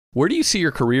Where do you see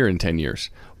your career in 10 years?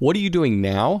 What are you doing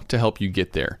now to help you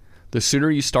get there? The sooner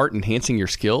you start enhancing your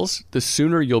skills, the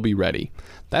sooner you'll be ready.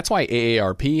 That's why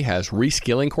AARP has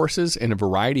reskilling courses in a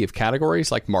variety of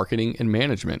categories like marketing and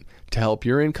management to help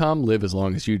your income live as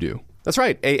long as you do. That's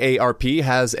right. AARP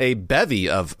has a bevy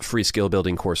of free skill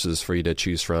building courses for you to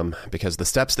choose from because the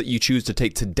steps that you choose to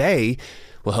take today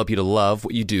will help you to love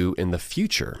what you do in the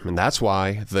future. And that's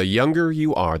why the younger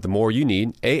you are, the more you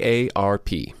need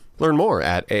AARP. Learn more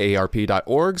at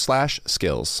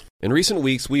aarp.org/skills. In recent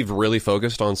weeks, we've really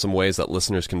focused on some ways that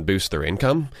listeners can boost their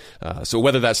income. So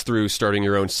whether that's through starting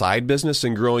your own side business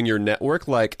and growing your network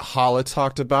like Hala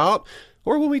talked about,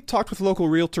 or when we talked with local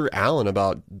realtor Alan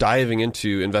about diving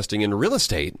into investing in real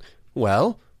estate,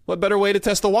 well, what better way to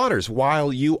test the waters?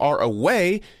 While you are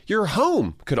away, your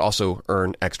home could also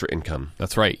earn extra income.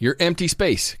 That's right. Your empty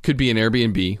space could be an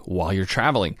Airbnb while you're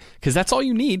traveling, because that's all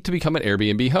you need to become an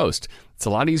Airbnb host. It's a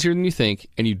lot easier than you think,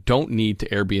 and you don't need to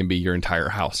Airbnb your entire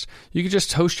house. You can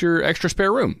just host your extra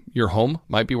spare room. Your home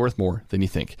might be worth more than you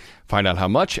think. Find out how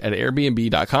much at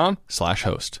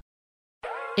airbnb.com/host.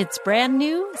 It's brand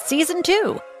new, Season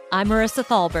 2. I'm Marissa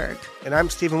Thalberg. And I'm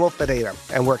Stephen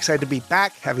Wolf-Bedeta, and we're excited to be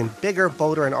back having bigger,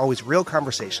 bolder, and always real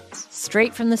conversations.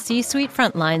 Straight from the C-suite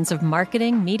front lines of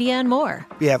marketing, media, and more.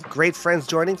 We have great friends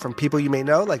joining from people you may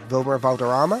know, like Vilmer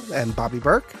Valderrama and Bobby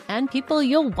Burke. And people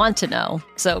you'll want to know.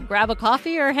 So grab a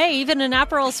coffee or, hey, even an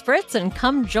Aperol Spritz and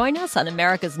come join us on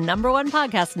America's #1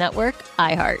 podcast network,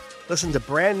 iHeart. Listen to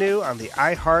Brand New on the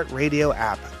iHeart Radio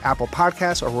app, Apple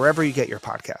Podcasts, or wherever you get your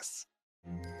podcasts.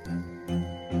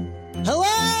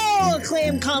 Hello,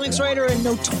 acclaimed comics writer and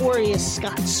notorious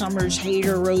Scott Summers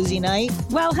hater, Rosie Knight.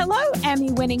 Well, hello,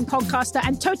 Emmy-winning podcaster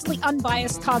and totally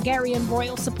unbiased Targaryen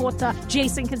royal supporter,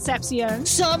 Jason Concepcion.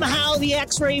 Somehow the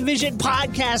X-Ray Vision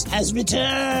podcast has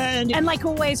returned. And like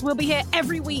always, we'll be here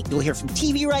every week. You'll hear from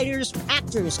TV writers,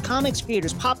 actors, comics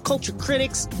creators, pop culture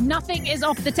critics. Nothing is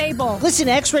off the table. Listen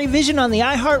to X-Ray Vision on the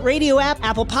iHeartRadio app,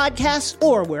 Apple Podcasts,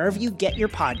 or wherever you get your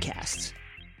podcasts.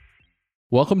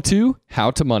 Welcome to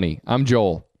How to Money. I'm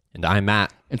Joel. And I'm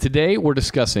Matt. And today we're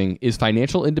discussing, is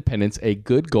financial independence a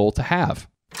good goal to have?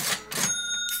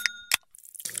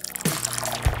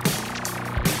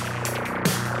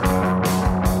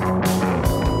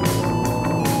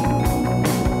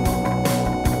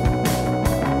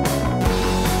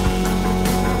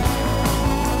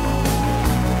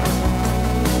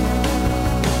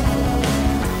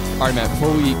 All right, Matt,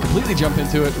 before we completely jump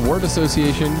into it, word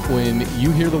association, when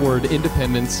you hear the word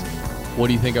independence, what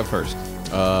do you think of first?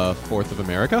 4th of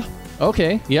America?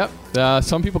 Okay, yep.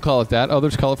 Some people call it that.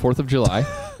 Others call it 4th of July.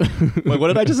 Wait, what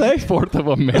did I just say? 4th of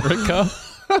America.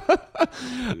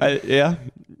 Yeah.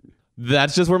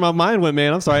 That's just where my mind went,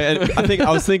 man. I'm sorry. And I think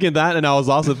I was thinking that, and I was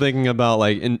also thinking about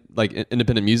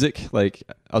independent music. Like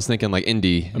I was thinking like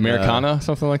indie. Americana,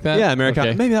 something like that? Yeah, Americana.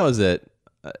 Okay. Maybe that was it.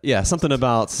 Yeah, something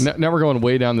about... Now we're going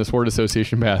way down this word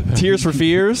association path. Tears for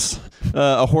Fears,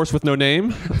 A Horse with No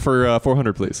Name for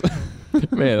 400, please.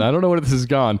 Man, I don't know where this has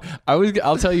gone.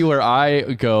 I'll tell you where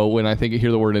I go when I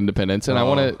hear the word independence, and I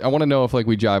want to know if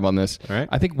we jive on this. All right.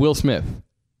 I think Will Smith.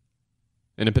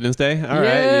 Independence Day? All right.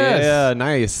 Yes. Yeah,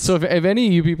 nice. So if any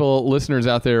of you people, listeners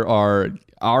out there, are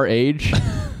our age...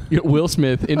 Will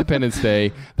Smith, Independence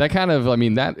Day. That kind of,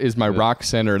 that is my rock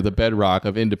center, the bedrock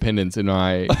of independence in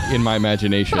my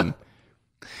imagination.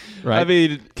 Right? I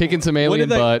mean, kicking some alien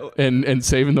butt and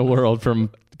saving the world from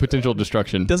potential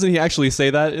destruction. Doesn't he actually say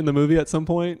that in the movie at some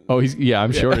point? Oh,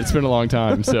 I'm sure. It's been a long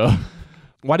time. So,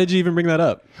 why did you even bring that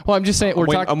up? Well, I'm just saying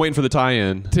I'm waiting for the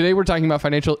tie-in. Today we're talking about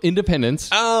financial independence.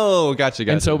 Oh, gotcha.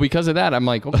 And so because of that, I'm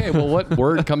like, okay, well, what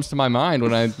word comes to my mind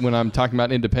when I'm talking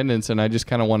about independence? And I just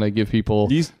kind of want to give people.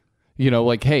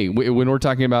 Hey, when we're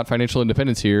talking about financial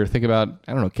independence here, think about,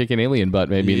 I don't know, kicking alien butt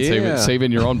maybe and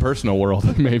saving your own personal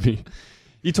world maybe.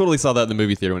 You totally saw that in the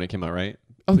movie theater when it came out, right?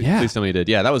 Oh, yeah. Please tell me you did.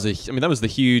 Yeah, that was the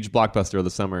huge blockbuster of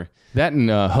the summer. That and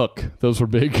Hook. Those were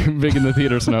big in the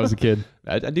theaters when I was a kid.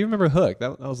 I do remember Hook.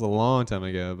 That was a long time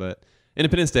ago. But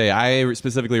Independence Day, I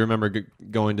specifically remember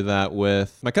going to that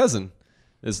with my cousin.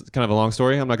 It's kind of a long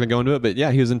story. I'm not going to go into it. But yeah,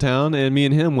 he was in town, and me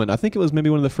and him went. I think it was maybe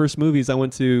one of the first movies I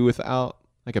went to without...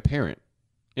 like a parent.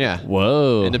 Yeah.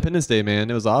 Whoa. Independence Day, man.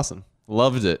 It was awesome.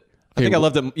 Loved it. I think I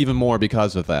loved it even more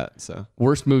because of that. So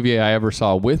worst movie I ever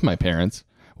saw with my parents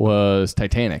was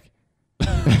Titanic.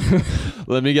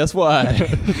 Let me guess why.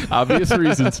 Obvious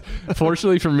reasons.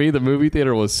 Fortunately for me, the movie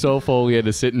theater was so full we had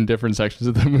to sit in different sections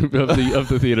of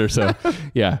the theater. So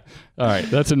yeah. All right.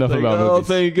 That's enough about movies. Oh,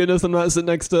 thank goodness I'm not sitting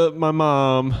next to my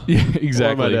mom. Yeah,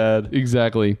 exactly. Or my dad.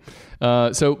 Exactly.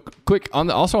 So quick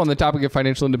also on the topic of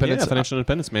financial independence. Yeah, financial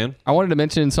independence, man. I wanted to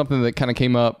mention something that kind of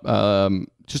came up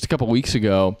just a couple weeks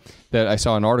ago that I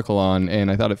saw an article on,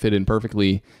 and I thought it fit in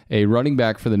perfectly. A running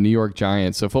back for the New York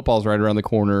Giants. So football's right around the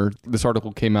corner. This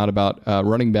article came out about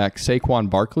running back Saquon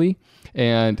Barkley,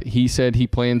 and he said he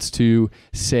plans to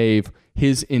save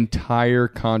his entire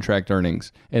contract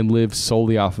earnings and live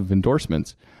solely off of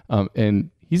endorsements.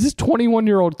 And he's this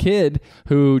 21-year-old kid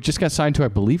who just got signed to, I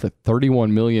believe, a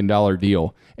 $31 million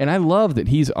deal. And I love that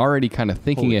he's already kind of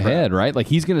thinking ahead, right? Like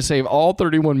he's going to save all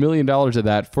 $31 million of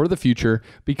that for the future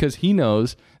because he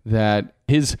knows that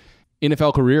his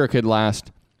NFL career could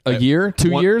last a year,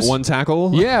 2 years. One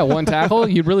tackle? Yeah, one tackle.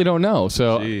 You really don't know.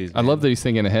 So Jeez, I love that he's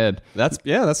thinking ahead. That's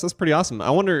pretty awesome.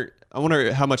 I wonder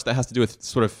how much that has to do with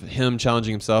sort of him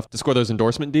challenging himself to score those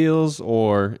endorsement deals,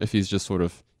 or if he's just sort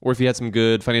of, or if he had some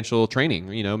good financial training,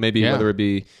 maybe whether it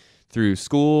be through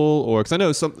school or, because I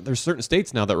know there's certain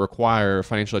states now that require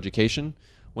financial education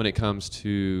when it comes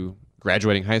to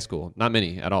graduating high school. Not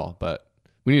many at all, but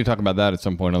we need to talk about that at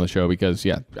some point on the show because,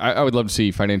 I would love to see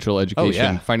financial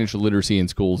education, financial literacy in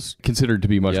schools considered to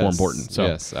be much more important. So,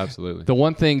 yes, absolutely. The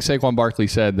one thing Saquon Barkley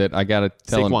said that I got to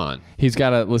tell him, he's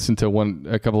got to listen to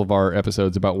a couple of our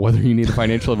episodes about whether you need a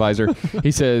financial advisor.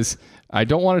 He says, I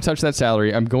don't want to touch that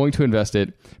salary. I'm going to invest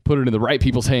it, put it in the right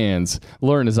people's hands,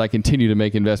 learn as I continue to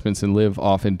make investments and live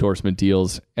off endorsement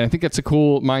deals. And I think that's a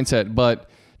cool mindset, but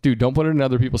dude, don't put it in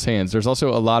other people's hands. There's also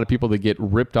a lot of people that get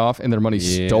ripped off and their money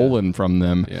stolen from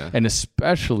them. Yeah. And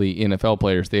especially NFL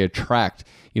players, they attract,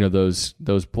 those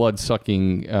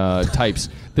blood-sucking types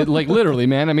that, like, literally,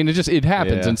 man, I mean, it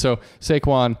happens. Yeah. And so,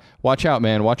 Saquon, watch out,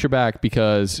 man. Watch your back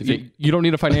because you don't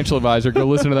need a financial advisor. Go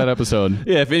listen to that episode.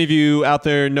 Yeah, if any of you out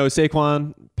there know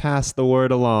Saquon, pass the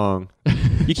word along.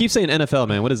 You keep saying NFL,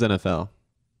 man. What is NFL?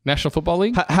 National Football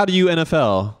League? How do you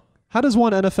NFL? How does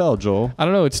one NFL, Joel? I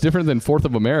don't know. It's different than 4th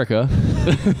of America.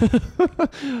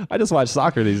 I just watch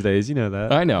soccer these days. You know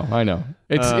that. I know.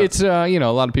 It's a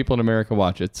lot of people in America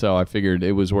watch it, so I figured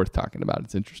it was worth talking about.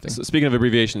 It's interesting. So speaking of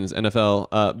abbreviations,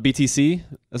 NFL, BTC,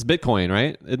 that's Bitcoin,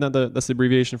 right? Isn't that that's the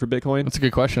abbreviation for Bitcoin? That's a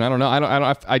good question. I don't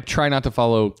know. I try not to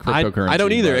follow cryptocurrency. I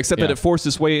don't either, except that it forced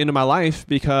its way into my life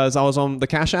because I was on the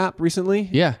Cash App recently.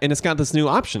 Yeah. And it's got this new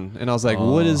option. And I was like,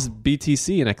 what is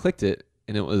BTC? And I clicked it,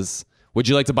 and it was, would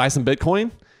you like to buy some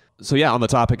Bitcoin? So yeah, on the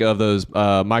topic of those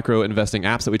micro investing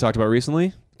apps that we talked about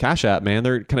recently, Cash App, man,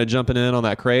 they're kind of jumping in on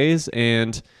that craze,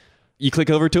 and you click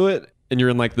over to it, and you're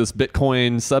in like this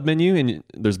Bitcoin submenu, and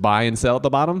there's buy and sell at the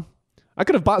bottom. I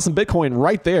could have bought some Bitcoin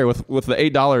right there with the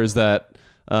 $8 that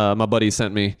my buddy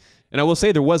sent me. And I will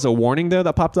say there was a warning there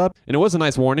that popped up, and it was a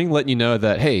nice warning letting you know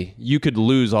that, hey, you could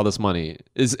lose all this money.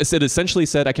 It essentially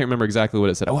said, I can't remember exactly what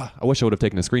it said. Oh, I wish I would have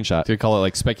taken a screenshot. Did you call it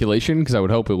like speculation? Because I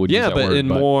would hope it would use that but word, in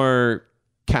more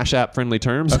Cash App friendly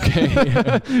terms. Okay.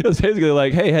 It was basically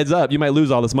like, hey, heads up, you might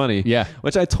lose all this money. Yeah.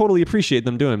 Which I totally appreciate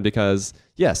them doing because,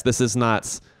 yes, this is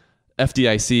not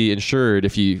FDIC insured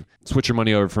if you switch your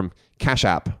money over from Cash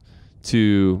App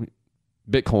to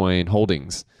Bitcoin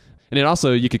holdings. And it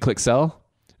also, you could click sell.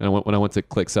 And when I went to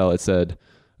click sell, it said,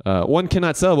 one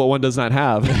cannot sell what one does not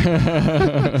have.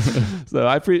 So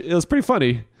it was pretty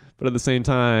funny. But at the same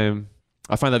time,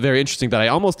 I find that very interesting that I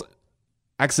almost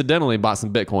accidentally bought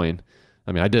some Bitcoin.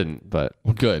 I mean, I didn't, but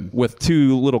good. With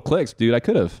 2 little clicks, dude, I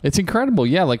could have. It's incredible.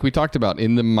 Yeah, like we talked about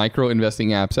in the micro investing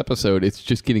apps episode, it's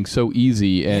just getting so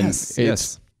easy. And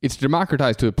it's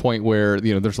democratized to a point where,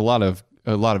 there's a lot of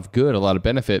good, a lot of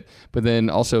benefit. But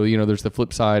then also, there's the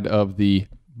flip side of the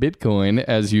Bitcoin,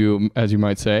 as you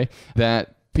might say,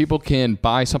 that people can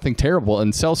buy something terrible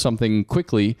and sell something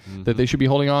quickly that they should be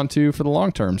holding on to for the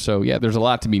long term. So yeah, there's a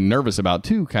lot to be nervous about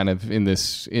too, kind of in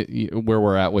this where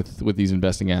we're at with these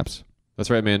investing apps. That's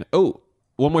right, man. Oh,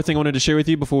 one more thing I wanted to share with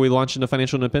you before we launch into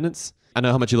financial independence. I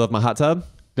know how much you love my hot tub.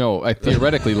 No, I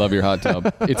theoretically love your hot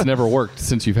tub. It's never worked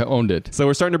since you've owned it. So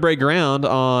we're starting to break ground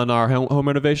on our home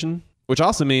renovation, which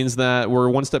also means that we're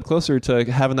one step closer to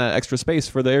having that extra space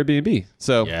for the Airbnb.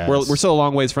 So we're still a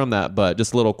long ways from that, but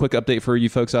just a little quick update for you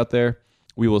folks out there.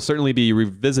 We will certainly be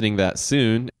revisiting that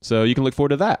soon, so you can look forward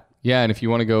to that. Yeah, and if you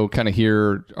want to go kind of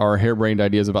hear our harebrained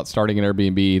ideas about starting an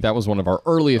Airbnb, that was one of our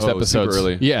earliest episodes. Super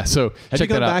early. Yeah, so have you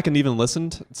gone back and even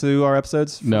listened to our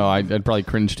episodes? No, I'd probably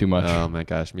cringe too much. Oh my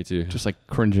gosh, me too. Just like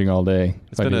cringing all day.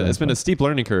 It's been a steep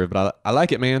learning curve, but I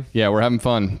like it, man. Yeah, we're having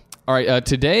fun. All right,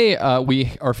 today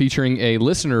we are featuring a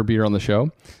listener beer on the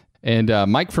show. And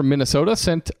Mike from Minnesota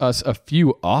sent us a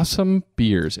few awesome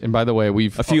beers. And by the way,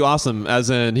 a few awesome,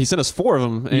 as in he sent us 4 of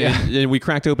them. And we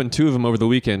cracked open 2 of them over the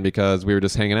weekend because we were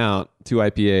just hanging out. 2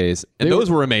 IPAs. And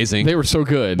those were amazing. They were so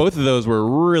good. Both of those were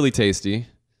really tasty.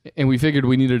 And we figured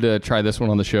we needed to try this one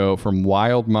on the show from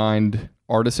Wild Mind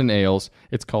Artisan Ales.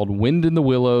 It's called Wind in the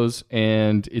Willows,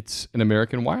 and it's an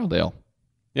American wild ale.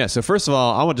 Yeah, so first of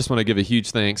all, I just want to give a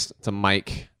huge thanks to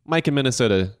Mike. Mike in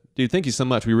Minnesota. Dude, thank you so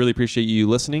much. We really appreciate you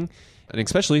listening. And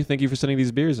especially, thank you for sending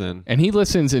these beers in. And he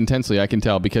listens intensely, I can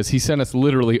tell, because he sent us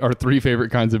literally our 3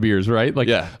 favorite kinds of beers, right? Like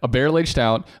a barrel-aged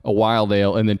stout, a wild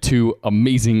ale, and then 2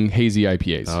 amazing hazy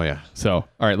IPAs. Oh, yeah. So,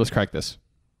 all right, let's crack this.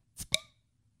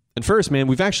 And first, man,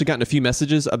 we've actually gotten a few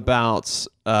messages about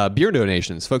beer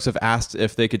donations. Folks have asked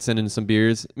if they could send in some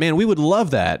beers. Man, we would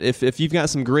love that. If you've got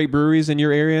some great breweries in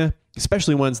your area,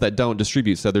 especially ones that don't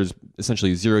distribute, so there's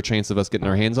essentially zero chance of us getting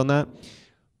our hands on that,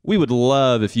 we would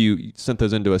love if you sent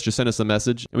those in to us. Just send us a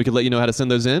message, and we could let you know how to send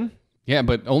those in. Yeah,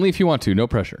 but only if you want to. No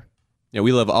pressure. Yeah,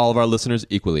 we love all of our listeners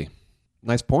equally.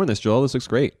 Nice pouring this, Joel. This looks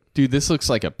great. Dude, this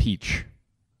looks like a peach.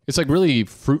 It's like really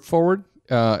fruit forward,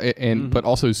 but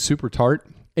also super tart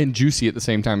and juicy at the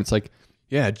same time. It's like...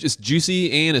 Yeah, just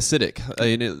juicy and acidic.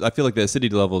 I feel like the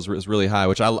acidity level is really high,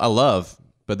 which I love.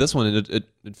 But this one, it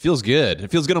feels good.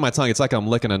 It feels good on my tongue. It's like I'm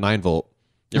licking a 9-volt.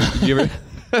 You ever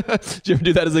did you ever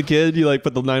do that as a kid? You like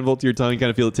put the 9-volt to your tongue and kind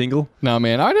of feel it tingle? No,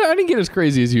 man. I didn't get as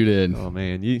crazy as you did. Oh,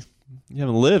 man. You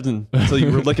haven't lived until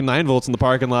you were licking 9-volts in the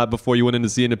parking lot before you went in to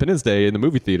see Independence Day in the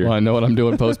movie theater. Well, I know what I'm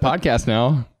doing post-podcast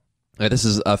now. This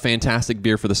is a fantastic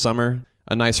beer for the summer.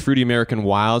 A nice fruity American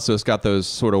wild, so it's got those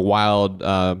sort of wild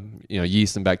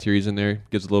yeast and bacteria in there.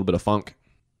 Gives it a little bit of funk.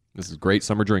 This is great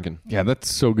summer drinking. Yeah, that's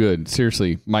so good.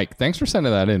 Seriously. Mike, thanks for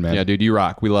sending that in, man. Yeah, dude, you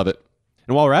rock. We love it.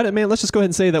 And while we're at it, man, let's just go ahead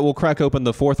and say that we'll crack open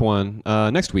the 4th one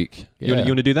next week. Yeah. You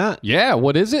want to do that? Yeah,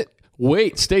 what is it?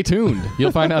 Wait, stay tuned.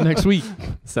 You'll find out next week.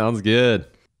 Sounds good.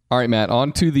 All right, Matt,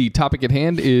 on to the topic at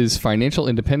hand. Is financial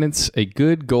independence a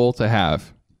good goal to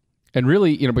have? And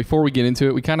really, before we get into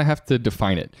it, we kind of have to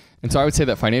define it. And so I would say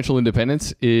that financial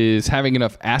independence is having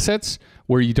enough assets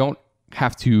where you don't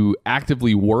have to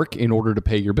actively work in order to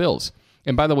pay your bills.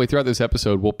 And by the way, throughout this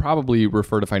episode, we'll probably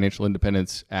refer to financial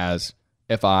independence as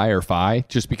FI or FI,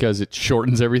 just because it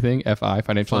shortens everything. FI,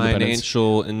 financial independence.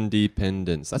 Financial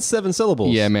independence. That's 7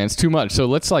 syllables. Yeah, man, it's too much. So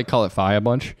let's call it FI a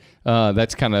bunch.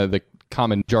 That's kind of the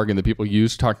common jargon that people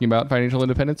use talking about financial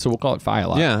independence. So we'll call it FI a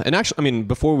lot. Yeah, and actually,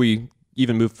 before we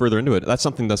even move further into it, that's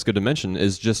something that's good to mention,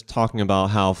 is just talking about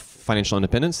how financial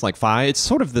independence, like FI, it's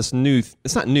sort of this new,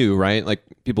 it's not new, right? Like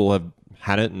people have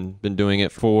had it and been doing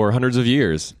it for hundreds of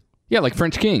years. Yeah, like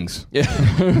French kings. Yeah.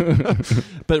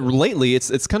 But lately,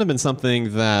 it's kind of been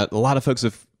something that a lot of folks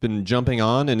have been jumping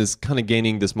on and is kind of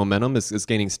gaining this momentum, is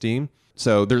gaining steam.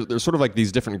 So there's sort of like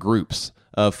these different groups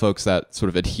of folks that sort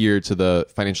of adhere to the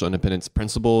financial independence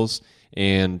principles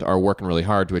and are working really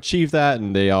hard to achieve that,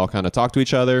 and they all kind of talk to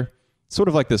each other. Sort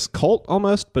of like this cult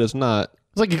almost, but it's not.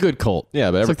 It's like a good cult.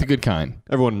 Yeah, but it's like the good kind.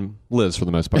 Everyone lives for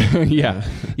the most part. Yeah.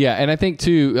 And I think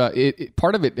too,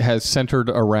 part of it has centered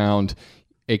around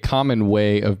a common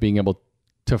way of being able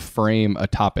to frame a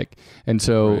topic. And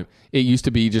so It used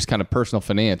to be just kind of personal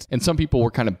finance, and some people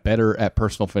were kind of better at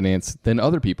personal finance than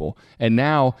other people. And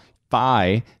now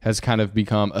FI has kind of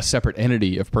become a separate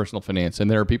entity of personal finance. And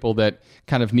there are people that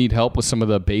kind of need help with some of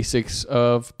the basics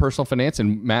of personal finance.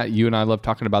 And Matt, you and I love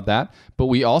talking about that. But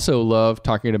we also love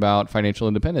talking about financial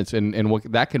independence and what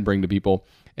that can bring to people.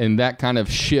 And that kind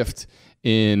of shift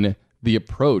in the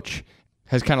approach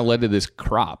has kind of led to this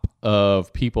crop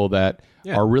of people that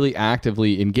are really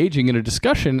actively engaging in a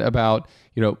discussion about,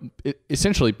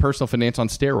 essentially personal finance on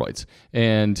steroids.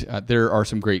 And there are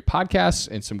some great podcasts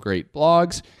and some great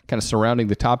blogs kind of surrounding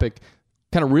the topic,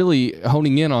 kind of really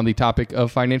honing in on the topic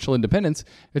of financial independence.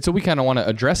 And so we kind of want to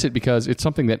address it because it's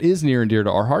something that is near and dear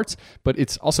to our hearts, but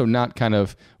it's also not kind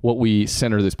of what we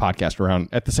center this podcast around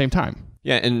at the same time.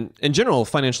 Yeah, and in general,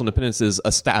 financial independence is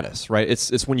a status, right?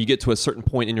 It's when you get to a certain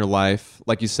point in your life,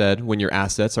 like you said, when your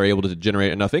assets are able to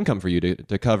generate enough income for you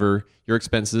to cover your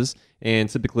expenses. And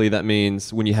typically that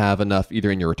means when you have enough either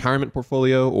in your retirement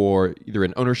portfolio or either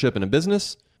in ownership in a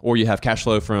business, or you have cash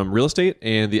flow from real estate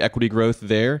and the equity growth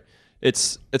there.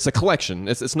 It's a collection.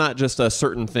 It's not just a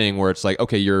certain thing where it's like,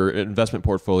 okay, your investment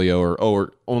portfolio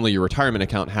or only your retirement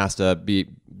account has to be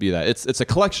that. It's a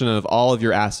collection of all of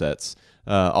your assets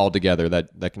all together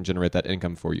that can generate that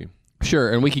income for you.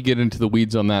 Sure, and we could get into the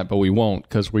weeds on that, but we won't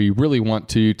because we really want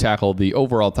to tackle the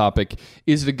overall topic.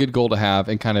 Is it a good goal to have,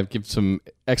 and kind of give some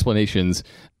explanations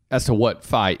as to what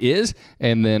FI is,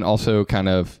 and then also kind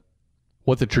of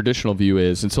what the traditional view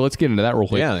is. And so let's get into that real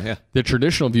quick. Yeah. The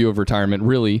traditional view of retirement,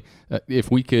 really, if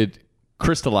we could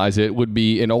crystallize it would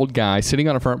be an old guy sitting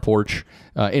on a front porch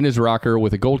in his rocker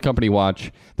with a gold company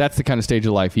watch. That's the kind of stage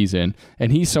of life he's in.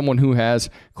 And he's someone who has,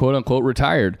 quote unquote,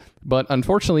 retired. But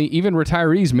unfortunately, even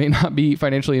retirees may not be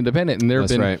financially independent. And there have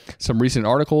been some recent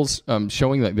articles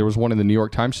showing that there was one in the New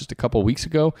York Times just a couple of weeks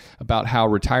ago about how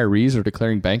retirees are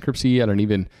declaring bankruptcy at an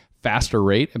even faster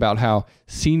rate, about how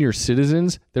senior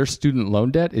citizens, their student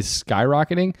loan debt is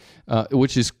skyrocketing,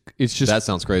 which is, it's just... That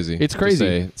sounds crazy. It's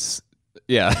crazy.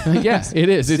 Yeah. Yes, it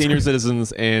is. It's Senior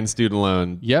citizens and student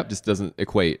loan just doesn't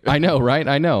equate. I know, right?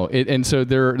 I know. And so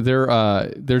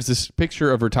there's this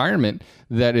picture of retirement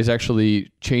that is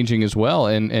actually changing as well.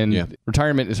 And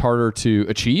retirement is harder to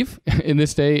achieve in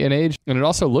this day and age. And it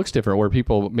also looks different, where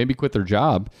people maybe quit their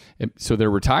job, so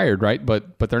they're retired, right?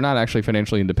 But they're not actually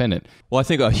financially independent. Well, I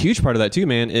think a huge part of that too,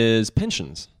 man, is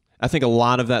pensions. I think a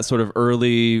lot of that sort of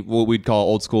early, what we'd call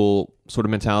old school sort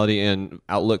of mentality and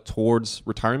outlook towards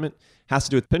retirement has to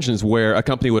do with pensions, where a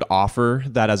company would offer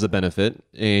that as a benefit,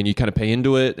 and you kind of pay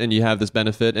into it and you have this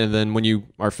benefit. And then when you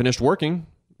are finished working,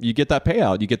 you get that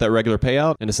payout. You get that regular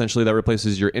payout, and essentially that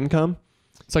replaces your income.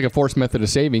 It's like a forced method of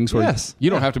savings where you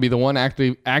don't have to be the one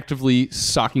actively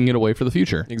socking it away for the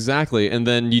future. Exactly. And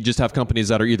then you just have companies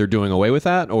that are either doing away with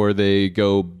that, or they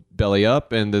go belly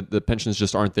up and the pensions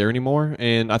just aren't there anymore.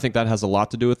 And I think that has a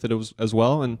lot to do with it as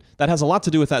well. And that has a lot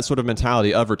to do with that sort of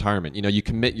mentality of retirement. You know, you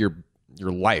commit your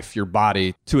life, your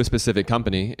body to a specific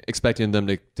company, expecting them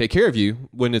to take care of you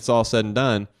when it's all said and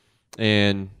done.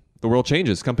 And the world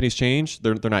changes. Companies change.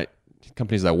 They're not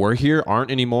companies that were here aren't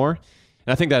anymore.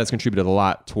 And I think that has contributed a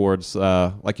lot towards,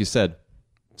 like you said,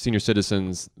 senior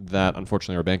citizens that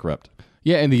unfortunately are bankrupt.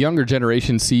 Yeah, and the younger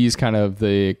generation sees kind of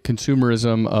the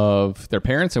consumerism of their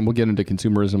parents, and we'll get into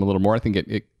consumerism a little more. I think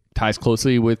it ties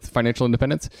closely with financial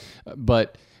independence.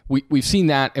 But we've seen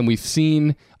that, and we've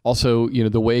seen also, you know,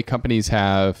 the way companies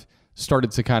have started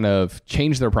to kind of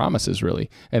change their promises, really.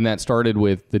 And that started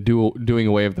with the doing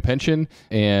away of the pension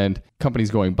and companies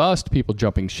going bust, people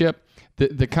jumping ship.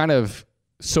 The kind of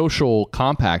social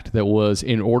compact that was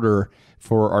in order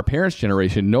for our parents'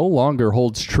 generation no longer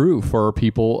holds true for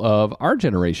people of our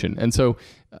generation. And so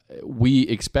we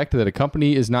expect that a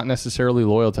company is not necessarily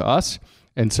loyal to us.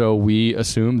 And so we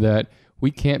assume that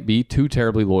we can't be too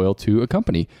terribly loyal to a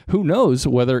company. Who knows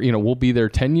whether, you know, we'll be there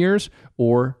 10 years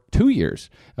or 2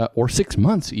 years or 6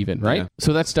 months even, right? Yeah.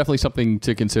 So that's definitely something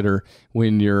to consider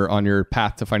when you're on your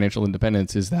path to financial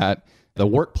independence, is that the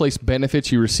workplace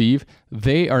benefits you receive,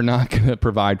 they are not going to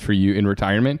provide for you in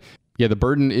retirement. Yeah, the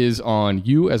burden is on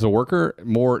you as a worker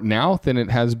more now than it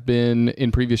has been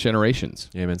in previous generations.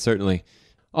 Yeah, man, certainly.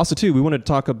 Also, too, we wanted to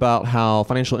talk about how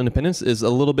financial independence is a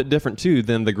little bit different, too,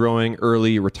 than the growing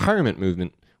early retirement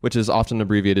movement, which is often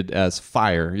abbreviated as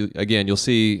FIRE. Again, you'll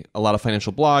see a lot of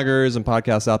financial bloggers and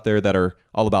podcasts out there that are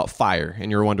all about FIRE, and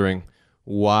you're wondering,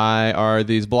 why are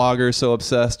these bloggers so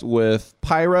obsessed with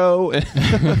pyro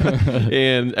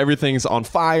and everything's on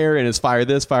fire and it's fire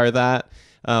this, fire that?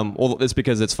 Well, it's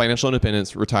because it's financial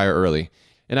independence, retire early.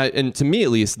 And to me, at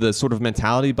least, the sort of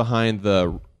mentality behind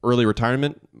the early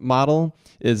retirement model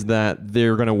is that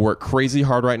they're going to work crazy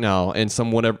hard right now in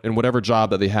whatever job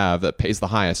that they have that pays the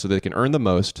highest, so they can earn the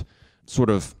most,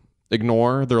 sort of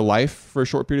ignore their life for a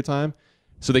short period of time,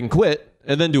 so they can quit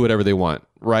and then do whatever they want,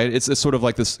 right? It's sort of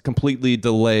like this completely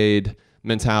delayed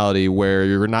mentality where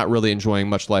you're not really enjoying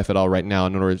much life at all right now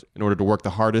in order to work the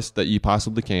hardest that you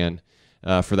possibly can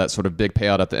for that sort of big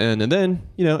payout at the end. And then,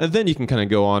 you can kind of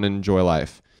go on and enjoy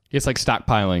life. It's like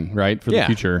stockpiling, right, for the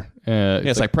future.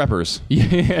 It's like preppers.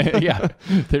 Yeah.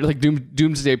 They're like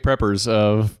doomsday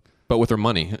preppers but with their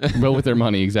money. But with their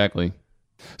money, exactly.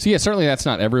 So yeah, certainly that's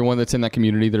not everyone that's in that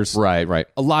community. There's right.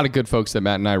 a lot of good folks that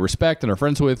Matt and I respect and are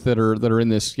friends with that are in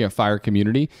this FIRE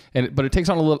community. But it takes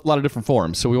on a lot of different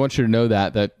forms. So we want you to know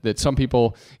that some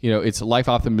people, it's life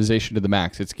optimization to the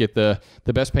max. It's get the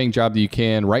best paying job that you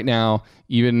can right now,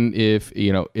 even if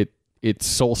it's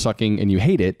soul sucking and you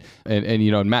hate it.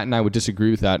 And Matt and I would disagree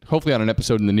with that. Hopefully on an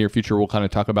episode in the near future, we'll kind of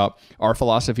talk about our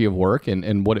philosophy of work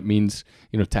and what it means,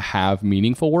 to have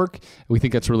meaningful work. We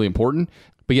think that's really important.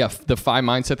 But yeah, the FI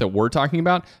mindset that we're talking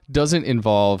about doesn't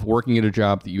involve working at a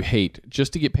job that you hate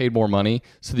just to get paid more money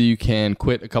so that you can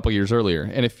quit a couple years earlier.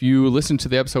 And if you listen to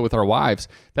the episode with our wives,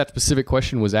 that specific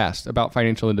question was asked about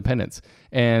financial independence.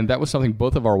 And that was something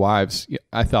both of our wives,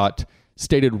 I thought,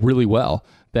 stated really well,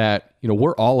 that,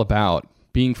 we're all about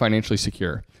being financially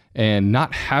secure and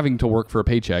not having to work for a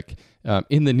paycheck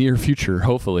in the near future,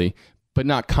 hopefully, but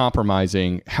not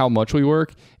compromising how much we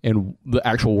work and the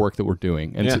actual work that we're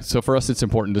doing. And so for us, it's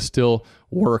important to still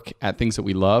work at things that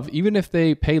we love, even if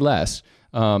they pay less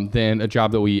than a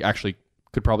job that we actually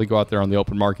could probably go out there on the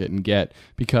open market and get,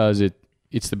 because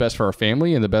it's the best for our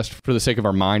family and the best for the sake of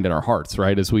our mind and our hearts,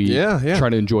 right? As we Yeah. try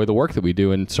to enjoy the work that we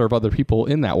do and serve other people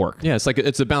in that work. Yeah,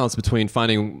 it's a balance between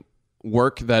finding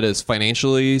work that is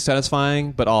financially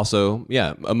satisfying, but also,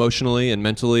 emotionally and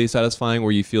mentally satisfying,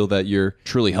 where you feel that you're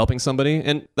truly helping somebody.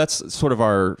 And that's sort of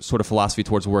our philosophy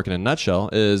towards work in a nutshell,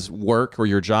 is work or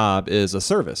your job is a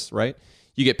service, right?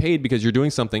 You get paid because you're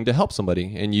doing something to help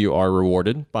somebody, and you are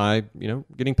rewarded by,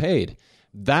 getting paid.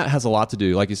 That has a lot to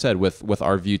do, like you said, with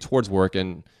our view towards work.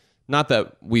 And not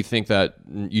that we think that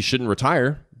you shouldn't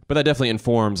retire, but that definitely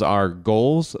informs our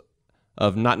goals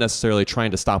of not necessarily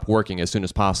trying to stop working as soon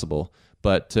as possible,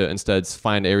 but to instead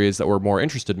find areas that we're more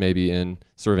interested maybe in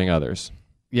serving others.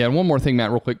 Yeah, and one more thing, Matt,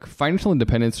 real quick. Financial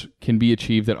independence can be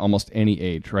achieved at almost any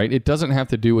age, right? It doesn't have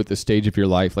to do with the stage of your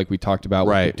life, like we talked about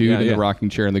with the dude in the rocking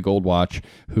chair and the gold watch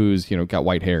who's, got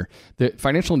white hair. The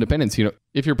financial independence,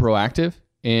 if you're proactive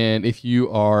and if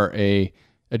you are a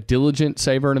diligent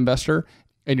saver and investor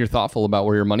and you're thoughtful about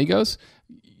where your money goes,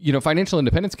 financial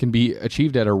independence can be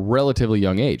achieved at a relatively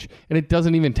young age. And it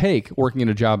doesn't even take working in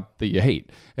a job that you hate.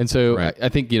 And so I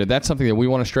think, that's something that we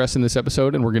want to stress in this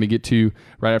episode, and we're going to get to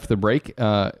right after the break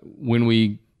when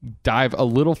we dive a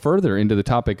little further into the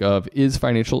topic of, is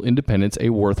financial independence a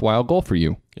worthwhile goal for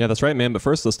you? Yeah, that's right, man. But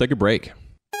first, let's take a break.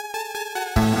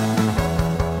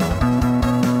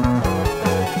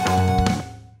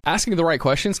 Asking the right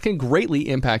questions can greatly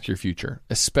impact your future,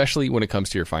 especially when it comes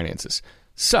to your finances.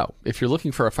 So, if you're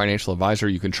looking for a financial advisor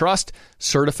you can trust,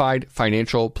 certified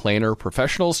financial planner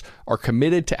professionals are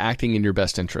committed to acting in your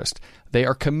best interest. They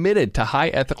are committed to high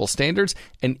ethical standards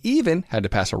and even had to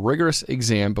pass a rigorous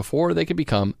exam before they could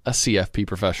become a CFP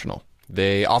professional.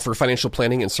 They offer financial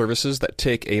planning and services that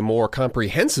take a more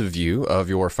comprehensive view of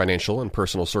your financial and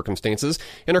personal circumstances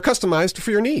and are customized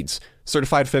for your needs.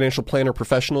 Certified financial planner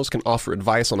professionals can offer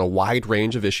advice on a wide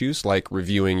range of issues like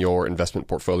reviewing your investment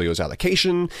portfolio's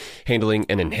allocation, handling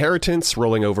an inheritance,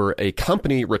 rolling over a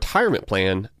company retirement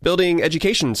plan, building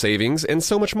education savings, and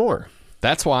so much more.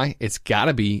 That's why it's got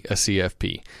to be a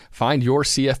CFP. Find your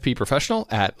CFP professional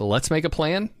at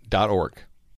letsmakeaplan.org.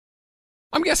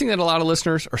 I'm guessing that a lot of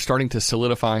listeners are starting to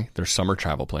solidify their summer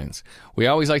travel plans. We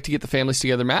always like to get the families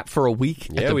together, Matt, for a week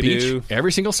at the beach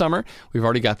every single summer. We've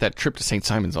already got that trip to St.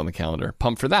 Simon's on the calendar.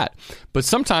 Pumped for that. But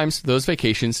sometimes those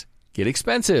vacations get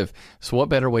expensive. So what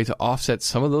better way to offset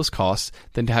some of those costs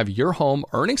than to have your home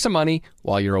earning some money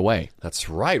while you're away? That's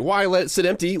right. Why let it sit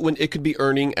empty when it could be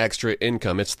earning extra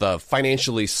income? It's the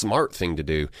financially smart thing to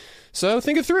do. So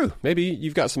think it through. Maybe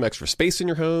you've got some extra space in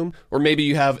your home, or maybe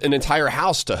you have an entire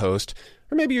house to host.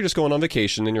 Or maybe you're just going on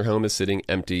vacation and your home is sitting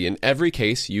empty. In every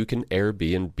case, you can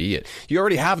Airbnb it. You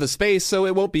already have the space, so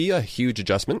it won't be a huge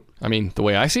adjustment. I mean, the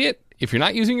way I see it, if you're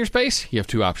not using your space, you have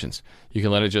two options. You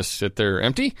can let it just sit there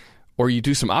empty, or you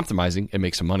do some optimizing and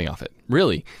make some money off it.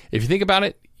 Really, if you think about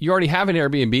it, you already have an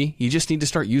Airbnb. You just need to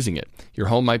start using it. Your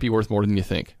home might be worth more than you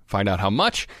think. Find out how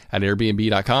much at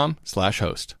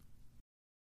airbnb.com/host.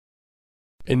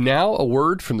 And now a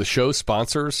word from the show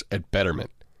sponsors at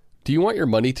Betterment. Do you want your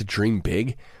money to dream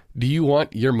big? Do you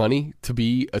want your money to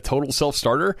be a total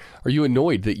self-starter? Are you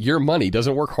annoyed that your money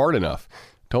doesn't work hard enough?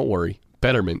 Don't worry,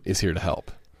 Betterment is here to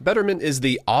help. Betterment is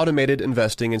the automated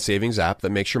investing and savings app that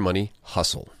makes your money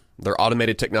hustle. Their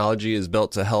automated technology is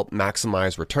built to help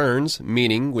maximize returns,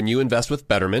 meaning when you invest with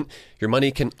Betterment, your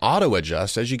money can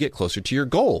auto-adjust as you get closer to your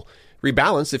goal.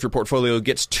 Rebalance if your portfolio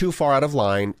gets too far out of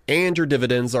line, and your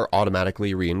dividends are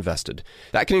automatically reinvested.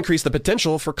 That can increase the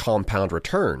potential for compound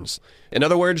returns. In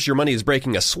other words, your money is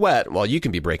breaking a sweat while you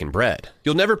can be breaking bread.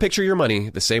 You'll never picture your money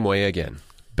the same way again.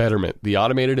 Betterment, the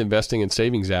automated investing and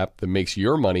savings app that makes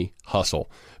your money hustle.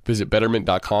 Visit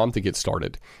Betterment.com to get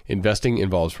started. Investing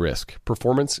involves risk.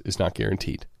 Performance is not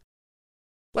guaranteed.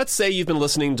 Let's say you've been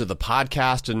listening to the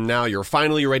podcast and now you're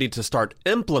finally ready to start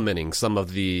implementing some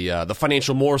of the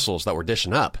financial morsels that we're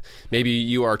dishing up. Maybe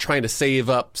you are trying to save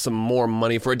up some more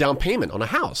money for a down payment on a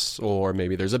house, or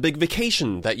maybe there's a big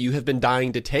vacation that you have been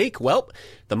dying to take. Well,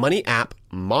 the money app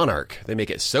Monarch. They make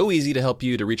it so easy to help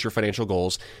you to reach your financial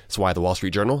goals. That's why the Wall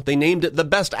Street Journal, they named it the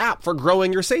best app for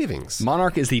growing your savings.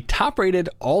 Monarch is the top-rated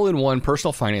all-in-one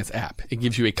personal finance app. It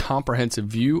gives you a comprehensive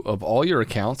view of all your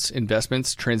accounts,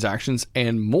 investments, transactions,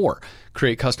 and more.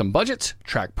 Create custom budgets,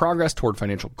 track progress toward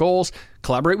financial goals,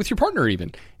 collaborate with your partner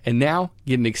even. And now,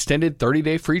 get an extended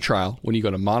 30-day free trial when you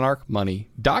go to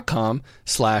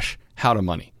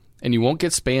monarchmoney.com/howtomoney. And you won't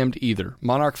get spammed either.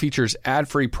 Monarch features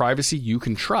ad-free privacy you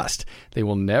can trust. They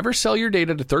will never sell your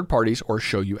data to third parties or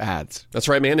show you ads. That's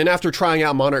right, man. And after trying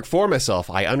out Monarch for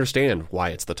myself, I understand why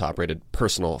it's the top-rated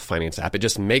personal finance app. It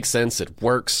just makes sense. It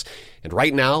works. And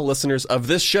right now, listeners of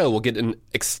this show will get an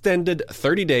extended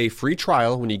 30-day free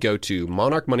trial when you go to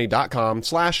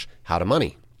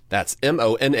monarchmoney.com/howtomoney. That's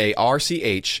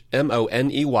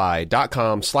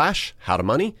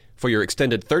monarchmoney.com/howtomoney for your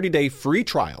extended 30-day free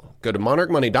trial. Go to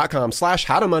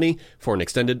monarchmoney.com/howtomoney for an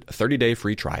extended 30-day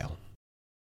free trial.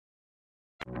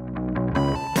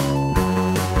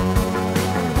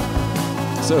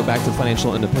 So back to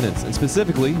financial independence. And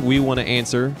specifically, we want to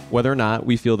answer whether or not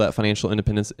we feel that financial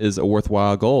independence is a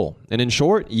worthwhile goal. And in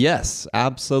short, yes,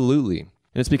 absolutely. And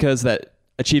it's because that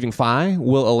achieving FI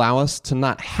will allow us to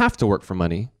not have to work for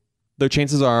money, though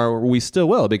chances are we still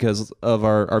will because of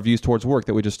our views towards work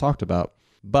that we just talked about.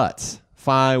 But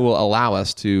FI will allow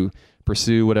us to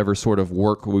pursue whatever sort of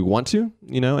work we want to,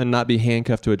 and not be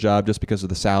handcuffed to a job just because of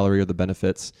the salary or the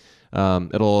benefits.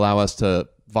 It'll allow us to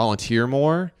volunteer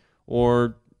more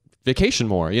or vacation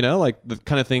more, like the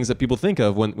kind of things that people think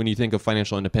of when you think of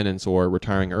financial independence or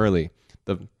retiring early.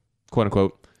 The quote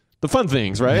unquote, the fun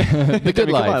things, right? The good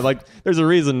life. Like there's a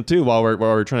reason too while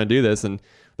we're trying to do this, and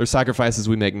there's sacrifices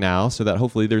we make now so that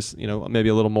hopefully there's, maybe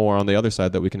a little more on the other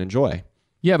side that we can enjoy.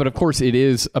 Yeah, but of course it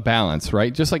is a balance,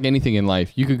 right? Just like anything in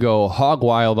life, you could go hog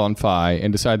wild on FI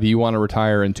and decide that you want to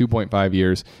retire in 2.5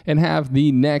 years and have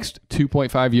the next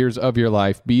 2.5 years of your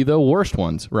life be the worst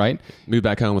ones, right? Move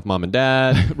back home with mom and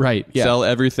dad. Right. Yeah. Sell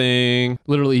everything.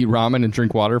 Literally eat ramen and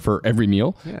drink water for every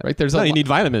meal, right? You need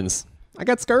vitamins. I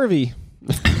got scurvy.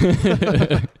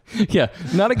 Yeah,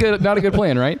 not a good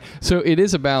plan, right? So it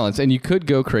is a balance, and you could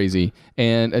go crazy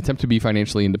and attempt to be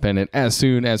financially independent as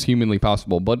soon as humanly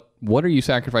possible. But what are you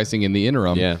sacrificing in the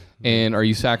interim? Yeah. And are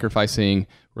you sacrificing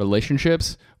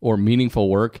relationships or meaningful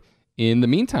work in the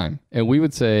meantime? And we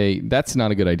would say that's not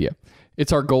a good idea.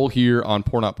 It's our goal here on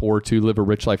Poor Not Poor to live a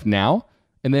rich life now,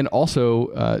 and then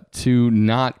also to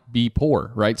not be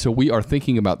poor, right? So we are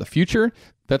thinking about the future.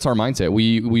 That's our mindset.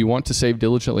 We want to save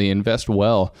diligently, invest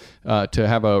well, to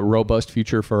have a robust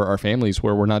future for our families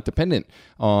where we're not dependent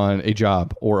on a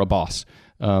job or a boss,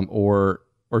 or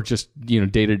just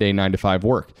day-to-day 9-to-5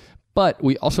 work. But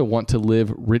we also want to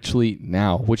live richly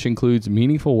now, which includes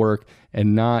meaningful work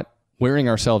and not wearing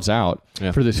ourselves out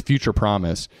for this future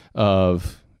promise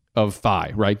of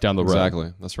FI right down the road.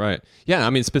 Exactly. That's right. Yeah. I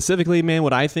mean, specifically, man,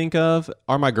 what I think of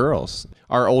are my girls.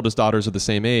 Our oldest daughters are the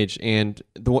same age. And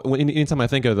anytime I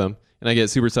think of them and I get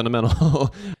super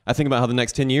sentimental, I think about how the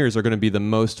next 10 years are going to be the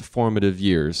most formative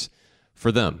years for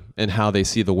them and how they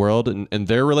see the world and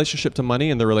their relationship to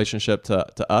money and their relationship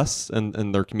to us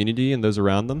and their community and those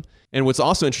around them. And what's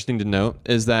also interesting to note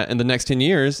is that in the next 10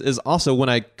 years is also when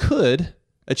I could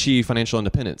achieve financial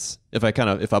independence if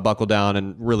I buckle down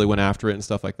and really went after it and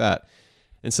stuff like that.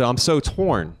 And so I'm so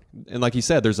torn. And like you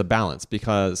said, there's a balance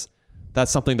because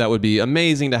that's something that would be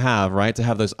amazing to have, right? To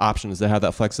have those options, to have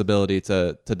that flexibility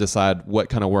to decide what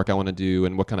kind of work I want to do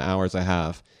and what kind of hours I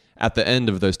have at the end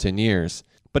of those 10 years.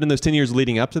 But in those 10 years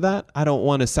leading up to that, I don't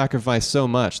want to sacrifice so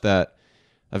much that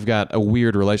I've got a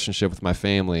weird relationship with my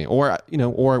family or to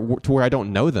where I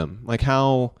don't know them. Like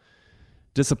how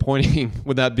disappointing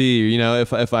would that be,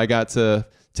 if I got to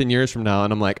 10 years from now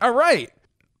and I'm like, all right,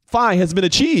 FI has been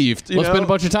achieved. Let's spend a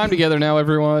bunch of time together now,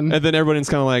 everyone. And then everyone's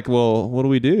kind of like, well, what do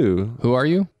we do? Who are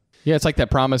you? Yeah, it's like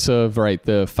that promise of,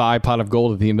 the FI pot of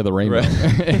gold at the end of the rainbow.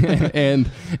 Right. and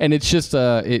it's just,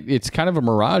 it's kind of a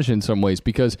mirage in some ways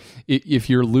because if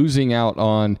you're losing out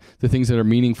on the things that are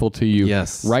meaningful to you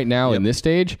right now in this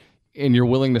stage, and you're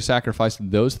willing to sacrifice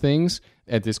those things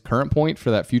at this current point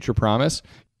for that future promise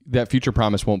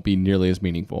won't be nearly as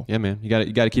meaningful. Yeah, man. You got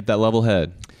to keep that level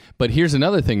head. But here's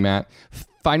another thing, Matt.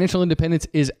 Financial independence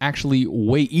is actually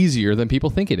way easier than people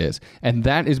think it is. And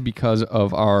that is because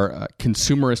of our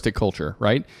consumeristic culture,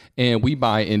 right? And we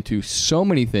buy into so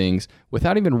many things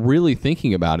without even really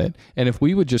thinking about it. And if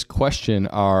we would just question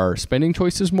our spending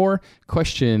choices more,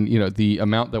 question, the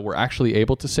amount that we're actually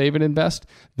able to save and invest,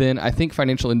 then I think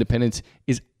financial independence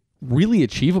is really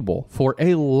achievable for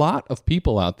a lot of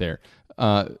people out there.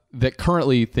 That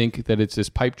currently think that it's this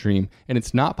pipe dream and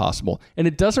it's not possible. And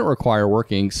it doesn't require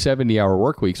working 70-hour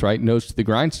work weeks, right? Nose to the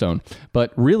grindstone.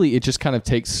 But really, it just kind of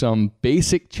takes some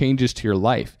basic changes to your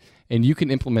life. And you can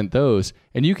implement those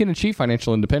and you can achieve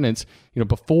financial independence,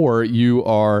 before you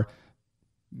are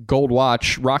gold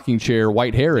watch, rocking chair,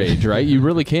 white hair age, right? You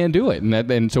really can do it.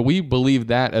 And so we believe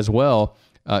that as well.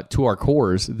 to our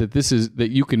cores that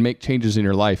you can make changes in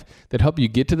your life that help you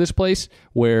get to this place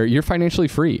where you're financially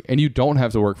free and you don't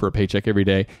have to work for a paycheck every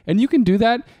day. And you can do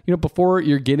that, before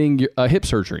you're getting a hip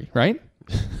surgery, right?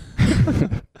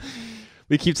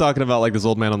 We keep talking about like this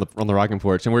old man on the rocking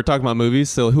porch, and we're talking about movies.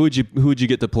 So who would you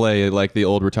get to play like the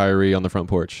old retiree on the front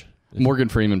porch? Morgan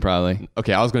Freeman, probably.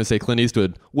 Okay, I was going to say Clint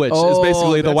Eastwood, which is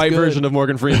basically the white version of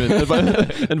Morgan Freeman,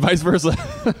 and vice versa.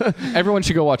 Everyone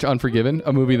should go watch Unforgiven,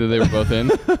 a movie that they were both in.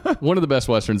 One of the best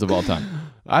westerns of all time.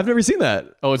 I've never seen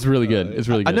that. Oh, it's really good. It's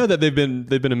really good. I know that they've been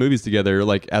in movies together,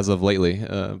 like as of lately.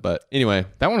 But anyway,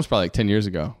 that one was probably like 10 years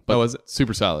ago. But was it?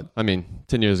 Super solid. I mean,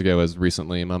 10 years ago was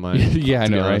recently in my mind. Yeah, I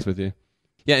know, right? With you.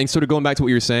 Yeah, and sort of going back to what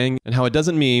you were saying and how it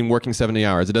doesn't mean working 70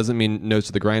 hours. It doesn't mean nose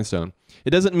to the grindstone. It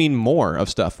doesn't mean more of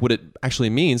stuff. What it actually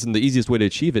means, and the easiest way to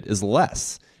achieve it, is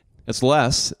less. It's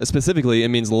less. Specifically, it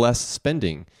means less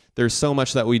spending. There's so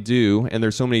much that we do, and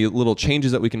there's so many little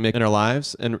changes that we can make in our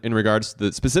lives in regards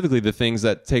to specifically the things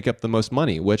that take up the most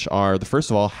money, which are,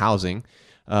 first of all, housing.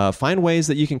 Find ways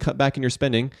that you can cut back in your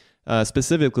spending,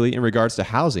 specifically in regards to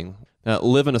housing.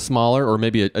 Live in a smaller or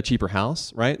maybe a cheaper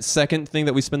house, right? Second thing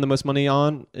that we spend the most money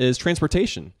on is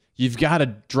transportation. You've got to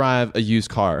drive a used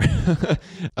car.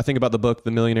 I think about the book,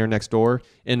 The Millionaire Next Door,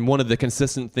 and one of the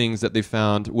consistent things that they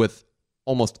found with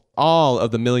almost all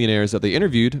of the millionaires that they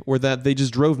interviewed were that they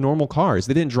just drove normal cars.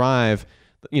 They didn't drive,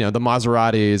 the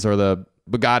Maseratis or the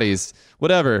Bugattis,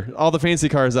 whatever, all the fancy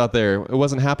cars out there. It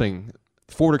wasn't happening.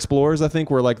 Ford Explorers, I think,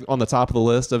 were like on the top of the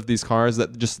list of these cars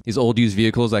that just these old used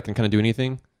vehicles that can kind of do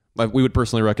anything. Like we would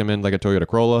personally recommend like a Toyota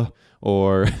Corolla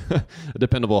or a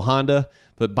dependable Honda,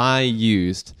 but buy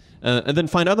used. And then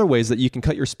find other ways that you can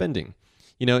cut your spending.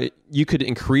 You could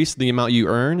increase the amount you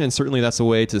earn, and certainly that's a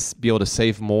way to be able to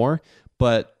save more,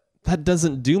 but that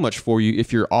doesn't do much for you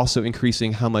if you're also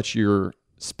increasing how much you're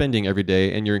spending every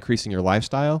day and you're increasing your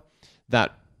lifestyle.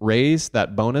 That raise,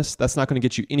 that bonus, that's not going to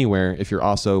get you anywhere if you're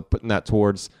also putting that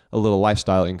towards a little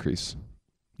lifestyle increase.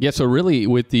 Yeah, so really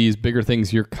with these bigger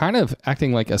things, you're kind of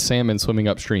acting like a salmon swimming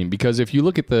upstream, because if you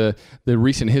look at the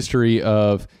recent history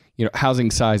of housing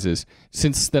sizes,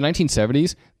 since the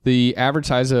 1970s, the average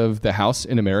size of the house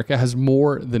in America has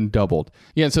more than doubled.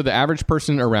 Yeah, and so the average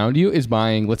person around you is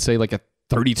buying, let's say, like a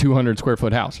 3,200 square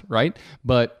foot house, right?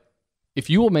 But if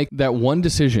you will make that one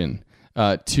decision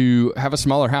to have a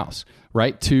smaller house,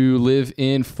 right, to live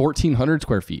in 1,400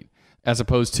 square feet, as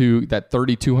opposed to that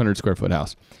 3,200 square foot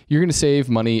house, you're going to save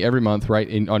money every month,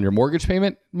 right? On your mortgage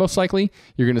payment, most likely.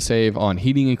 You're going to save on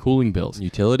heating and cooling bills.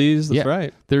 Utilities, that's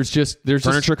right. There's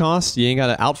furniture costs. You ain't got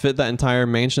to outfit that entire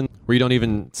mansion where you don't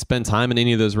even spend time in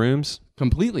any of those rooms.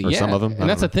 Completely, or some of them. And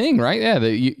that's a thing, right? Yeah,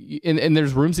 and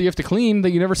there's rooms that you have to clean that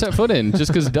you never set foot in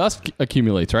just because dust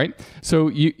accumulates, right? So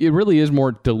it really is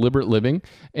more deliberate living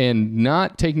and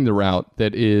not taking the route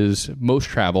that is most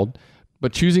traveled,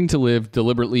 but choosing to live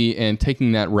deliberately and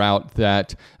taking that route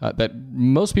that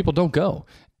most people don't go.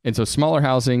 And so smaller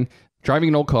housing, driving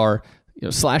an old car,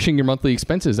 slashing your monthly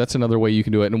expenses, that's another way you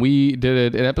can do it. And we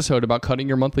did an episode about cutting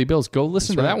your monthly bills. Go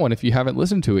listen to that one if you haven't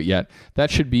listened to it yet.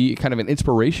 That should be kind of an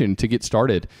inspiration to get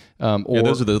started.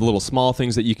 Those are the little small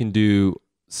things that you can do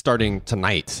starting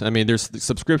tonight. I mean, there's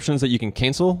subscriptions that you can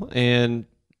cancel and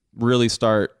really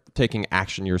start taking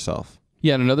action yourself.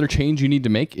 Yeah, and another change you need to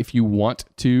make if you want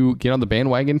to get on the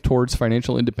bandwagon towards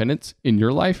financial independence in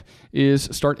your life is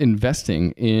start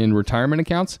investing in retirement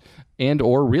accounts and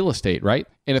or real estate, right?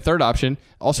 And a third option,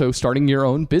 also starting your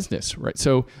own business, right?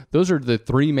 So those are the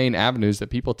three main avenues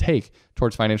that people take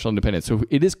towards financial independence. So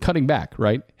it is cutting back,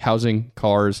 right? Housing,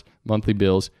 cars, monthly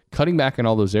bills, cutting back in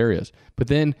all those areas. But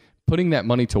then putting that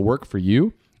money to work for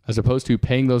you as opposed to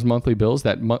paying those monthly bills,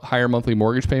 that higher monthly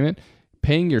mortgage payment,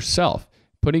 paying yourself,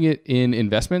 putting it in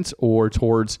investments or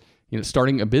towards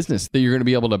starting a business that you're going to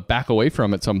be able to back away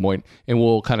from at some point and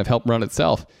will kind of help run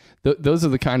itself. Those are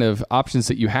the kind of options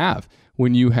that you have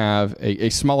when you have a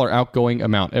smaller outgoing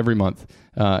amount every month.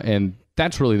 And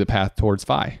that's really the path towards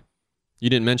FI. You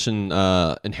didn't mention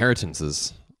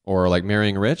inheritances or like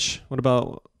marrying rich. What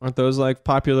about, aren't those like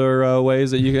popular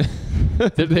ways that you can...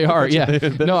 They are, yeah.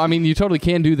 No, I mean, you totally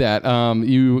can do that.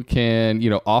 You can,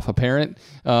 off a parent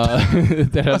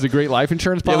that has a great life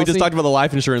insurance policy. Yeah, we just talked about the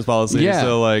life insurance policy. Yeah.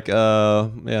 So like,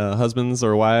 husbands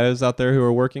or wives out there who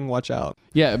are working, watch out.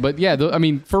 Yeah, but yeah, I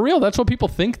mean, for real, that's what people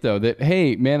think though, that,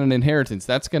 hey, man, an inheritance,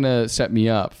 that's going to set me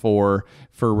up for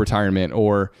retirement,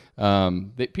 or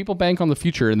people bank on the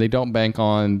future and they don't bank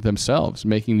on themselves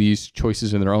making these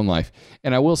choices in their own life.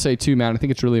 And I will say too, man, I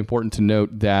think it's really important to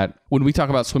note that when we talk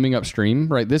about swimming upstream,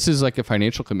 right, this is like a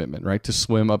financial commitment, right, to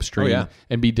swim upstream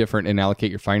and be different and allocate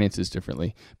your finances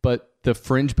differently. But the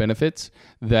fringe benefits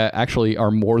that actually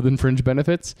are more than fringe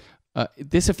benefits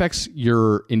This affects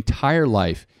your entire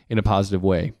life in a positive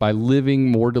way by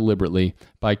living more deliberately,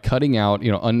 by cutting out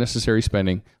unnecessary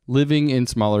spending, living in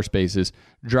smaller spaces,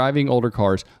 driving older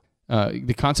cars.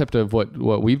 The concept of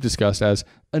what we've discussed as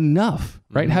enough,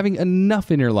 right? Mm-hmm. Having enough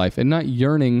in your life and not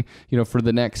yearning, for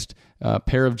the next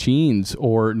pair of jeans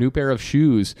or new pair of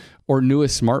shoes or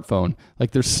newest smartphone.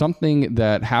 Like there's something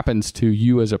that happens to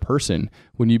you as a person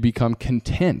when you become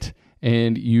content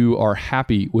and you are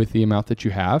happy with the amount that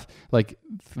you have. Like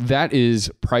that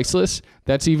is priceless.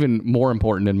 That's even more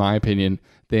important, in my opinion,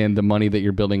 than the money that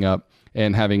you're building up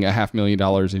and having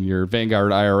 $500,000 in your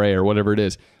Vanguard IRA or whatever it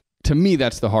is. To me,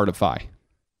 that's the heart of FI.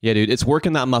 Yeah, dude, it's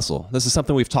working that muscle. This is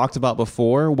something we've talked about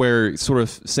before, where sort of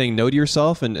saying no to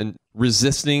yourself and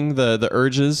resisting the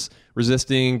urges,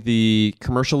 resisting the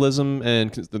commercialism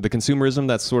and the consumerism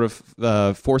that's sort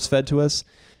of force-fed to us.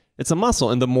 It's a muscle,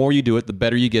 and the more you do it, the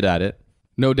better you get at it.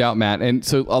 No doubt, Matt. And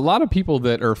so a lot of people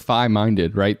that are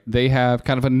FI-minded, right, they have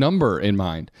kind of a number in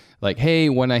mind. Like, hey,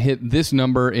 when I hit this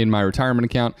number in my retirement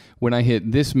account, when I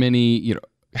hit this many,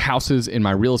 houses in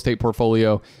my real estate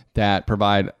portfolio that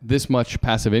provide this much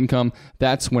passive income,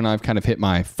 that's when I've kind of hit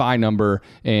my FI number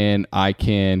and I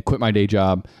can quit my day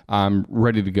job. I'm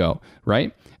ready to go,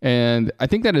 right? And I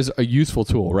think that is a useful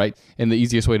tool, right? And the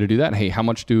easiest way to do that, hey, how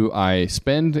much do I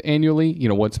spend annually?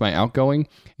 What's my outgoing?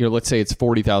 Let's say it's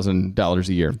 $40,000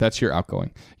 a year. That's your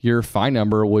outgoing. Your FI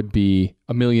number would be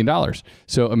 $1 million.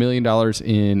 So $1 million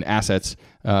in assets,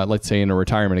 let's say in a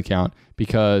retirement account,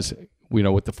 because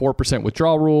with the 4%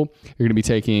 withdrawal rule, you're going to be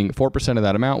taking 4% of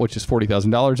that amount, which is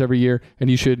 $40,000 every year,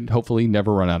 and you should hopefully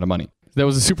never run out of money. That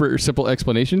was a super simple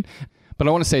explanation, but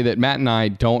I want to say that Matt and I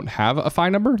don't have a FI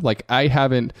number. Like I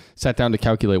haven't sat down to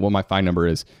calculate what my FI number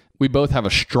is. We both have a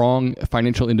strong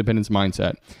financial independence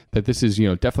mindset that this is,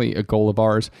 definitely a goal of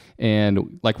ours.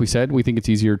 And like we said, we think it's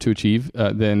easier to achieve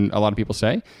than a lot of people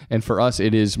say. And for us,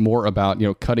 it is more about,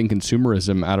 cutting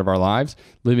consumerism out of our lives,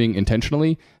 living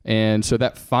intentionally. And so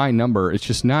that FI number, it's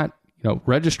just not,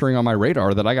 registering on my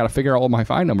radar that I got to figure out what my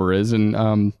FI number is.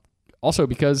 And also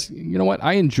because, you know what,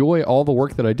 I enjoy all the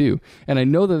work that I do. And I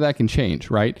know that can change,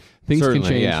 right? Things Certainly, can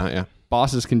change. Yeah.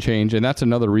 Bosses can change. And that's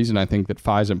another reason I think that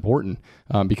FI is important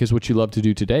because what you love to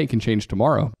do today can change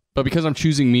tomorrow. But because I'm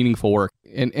choosing meaningful work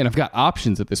and I've got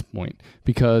options at this point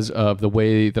because of the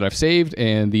way that I've saved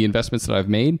and the investments that I've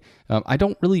made, I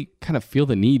don't really kind of feel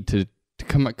the need to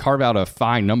carve out a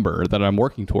FI number that I'm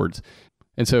working towards.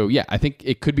 And so, yeah, I think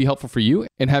it could be helpful for you,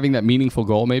 and having that meaningful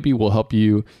goal maybe will help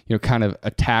you, kind of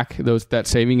attack that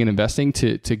saving and investing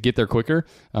to get there quicker.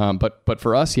 But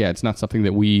for us, yeah, it's not something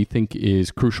that we think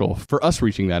is crucial for us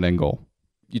reaching that end goal.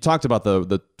 You talked about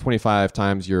the 25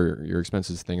 times your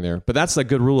expenses thing there, but that's a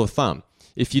good rule of thumb.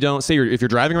 If you don't if you're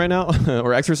driving right now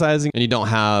or exercising and you don't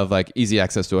have like easy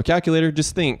access to a calculator,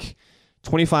 just think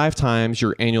 25 times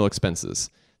your annual expenses.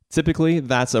 Typically,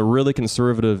 that's a really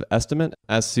conservative estimate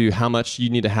as to how much you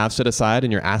need to have set aside in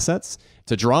your assets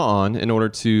to draw on in order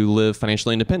to live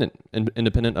financially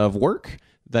independent of work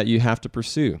that you have to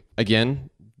pursue. Again,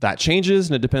 that changes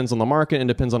and it depends on the market and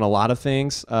depends on a lot of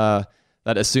things. That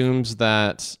assumes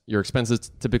that your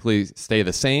expenses typically stay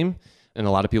the same. And a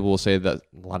lot of people will say that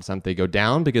a lot of times they go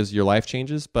down because your life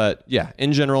changes. But yeah,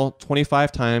 in general,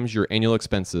 25 times your annual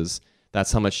expenses,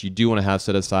 that's how much you do want to have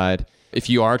set aside. If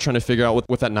you are trying to figure out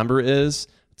what that number is,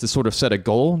 to sort of set a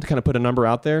goal, to kind of put a number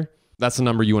out there, that's the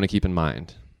number you want to keep in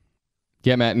mind.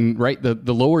 Yeah, Matt, and right,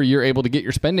 the lower you're able to get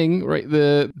your spending, right,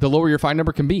 the lower your FI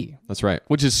number can be. That's right.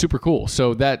 Which is super cool.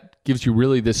 So that gives you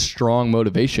really this strong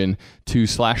motivation to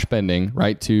slash spending,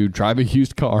 right, to drive a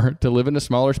used car, to live in a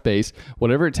smaller space,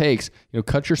 whatever it takes,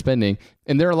 cut your spending.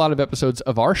 And there are a lot of episodes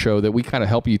of our show that we kind of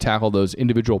help you tackle those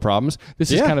individual problems.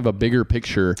 This is kind of a bigger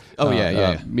picture,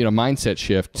 mindset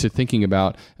shift to thinking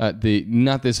about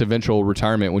not this eventual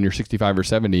retirement when you're 65 or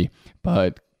 70,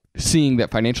 but seeing that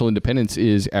financial independence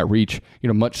is at reach,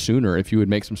 much sooner if you would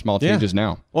make some small changes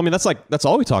now. Well, I mean, that's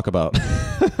all we talk about.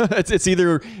 it's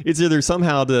either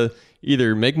somehow to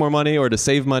either make more money or to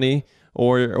save money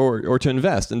or to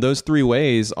invest. And those three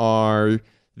ways are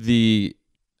the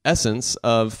essence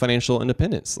of financial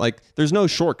independence. Like there's no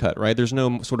shortcut, right? There's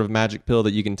no sort of magic pill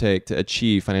that you can take to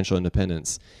achieve financial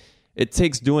independence. It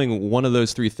takes doing one of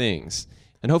those three things.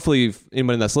 And hopefully if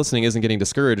anybody that's listening isn't getting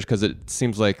discouraged because it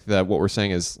seems like that what we're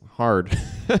saying is hard.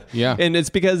 Yeah. And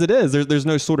it's because it is. There's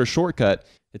no sort of shortcut.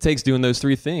 It takes doing those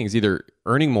three things, either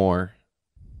earning more,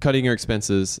 cutting your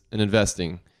expenses, and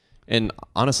investing. And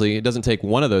honestly, it doesn't take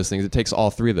one of those things. It takes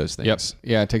all three of those things. Yep.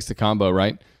 Yeah, it takes the combo,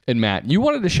 right? And Matt, you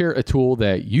wanted to share a tool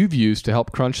that you've used to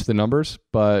help crunch the numbers.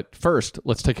 But first,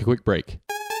 let's take a quick break.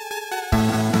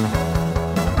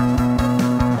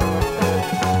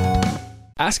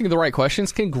 Asking the right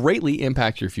questions can greatly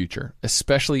impact your future,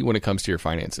 especially when it comes to your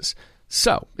finances.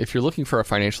 So, if you're looking for a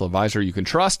financial advisor you can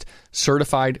trust,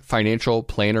 certified financial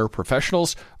planner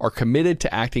professionals are committed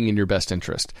to acting in your best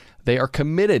interest. They are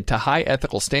committed to high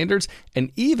ethical standards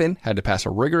and even had to pass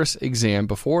a rigorous exam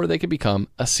before they could become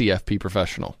a CFP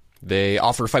professional. They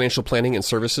offer financial planning and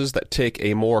services that take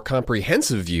a more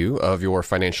comprehensive view of your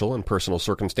financial and personal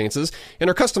circumstances and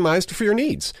are customized for your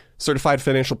needs. Certified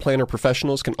financial planner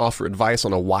professionals can offer advice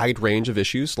on a wide range of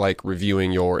issues like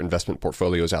reviewing your investment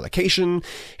portfolio's allocation,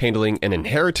 handling an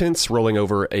inheritance, rolling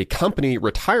over a company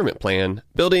retirement plan,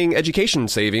 building education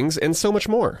savings, and so much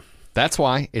more. That's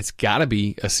why it's got to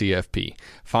be a CFP.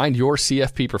 Find your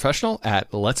CFP professional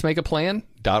at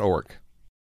letsmakeaplan.org.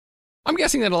 I'm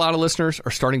guessing that a lot of listeners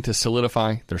are starting to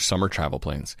solidify their summer travel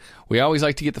plans. We always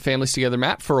like to get the families together,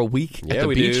 Matt, for a week at the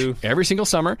beach every single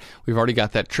summer. We've already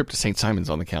got that trip to St. Simons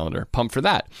on the calendar. Pumped for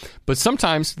that. But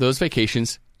sometimes those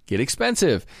vacations get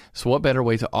expensive. So what better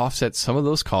way to offset some of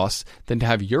those costs than to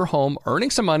have your home earning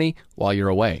some money while you're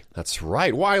away? That's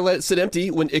right. Why let it sit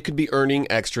empty when it could be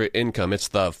earning extra income? It's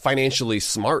the financially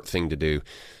smart thing to do.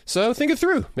 So think it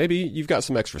through. Maybe you've got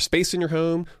some extra space in your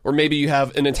home, or maybe you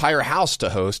have an entire house to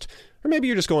host. Or maybe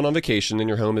you're just going on vacation and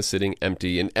your home is sitting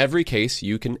empty. In every case,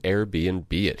 you can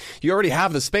Airbnb it. You already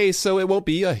have the space, so it won't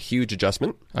be a huge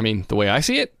adjustment. I mean, the way I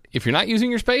see it, if you're not using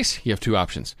your space, you have two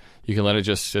options. You can let it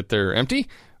just sit there empty,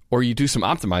 or you do some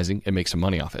optimizing and make some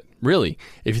money off it. Really,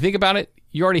 if you think about it,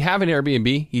 you already have an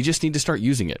Airbnb. You just need to start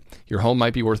using it. Your home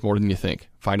might be worth more than you think.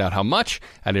 Find out how much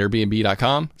at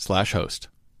airbnb.com/host.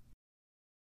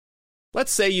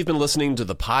 Let's say you've been listening to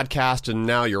the podcast and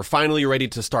now you're finally ready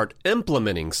to start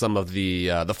implementing some of the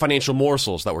financial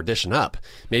morsels that we're dishing up.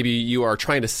 Maybe you are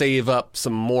trying to save up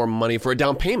some more money for a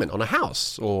down payment on a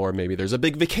house, or maybe there's a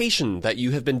big vacation that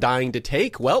you have been dying to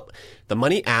take. Well, the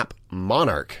money app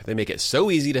Monarch. They make it so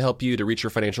easy to help you to reach your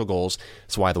financial goals.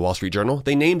 That's why the Wall Street Journal,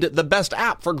 they named it the best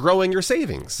app for growing your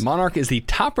savings. Monarch is the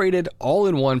top-rated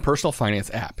all-in-one personal finance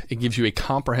app. It gives you a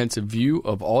comprehensive view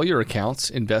of all your accounts,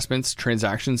 investments,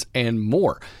 transactions, and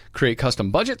more. Create custom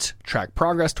budgets, track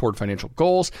progress toward financial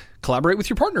goals, collaborate with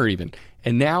your partner even.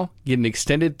 And now get an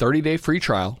extended 30-day free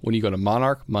trial when you go to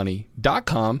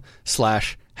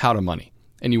monarchmoney.com/howtomoney.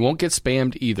 And you won't get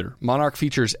spammed either. Monarch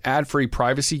features ad-free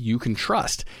privacy you can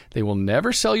trust. They will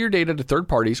never sell your data to third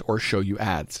parties or show you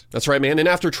ads. That's right, man. And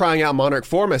after trying out Monarch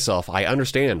for myself, I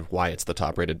understand why it's the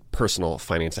top-rated personal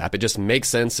finance app. It just makes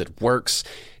sense. It works.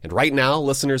 And right now,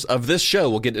 listeners of this show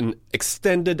will get an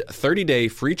extended 30-day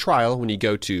free trial when you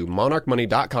go to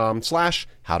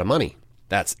monarchmoney.com/howtomoney.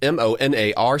 That's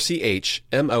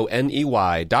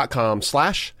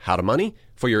monarchmoney.com/howtomoney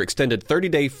for your extended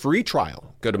 30-day free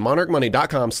trial. Go to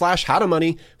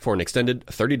monarchmoney.com/howtomoney for an extended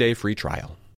 30-day free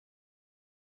trial.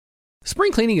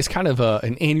 Spring cleaning is kind of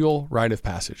an annual rite of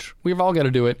passage. We've all got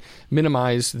to do it,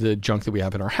 minimize the junk that we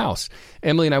have in our house.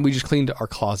 Emily and I, we just cleaned our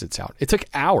closets out. It took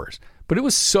hours, but it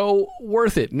was so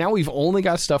worth it. Now we've only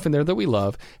got stuff in there that we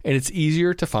love, and it's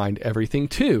easier to find everything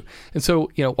too. And so,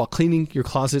 while cleaning your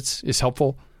closets is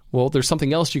helpful, well, there's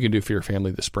something else you can do for your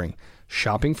family this spring.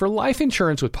 Shopping for life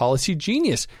insurance with Policy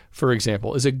Genius, for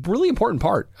example, is a really important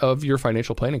part of your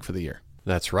financial planning for the year.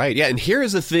 That's right. Yeah, and here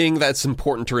is the thing that's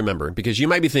important to remember, because you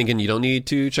might be thinking you don't need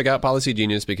to check out Policy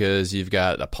Genius because you've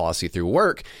got a policy through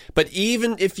work. But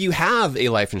even if you have a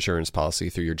life insurance policy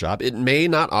through your job, it may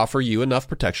not offer you enough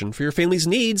protection for your family's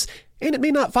needs, and it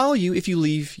may not follow you if you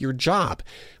leave your job.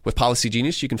 With Policy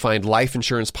Genius, you can find life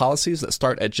insurance policies that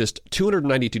start at just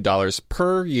 $292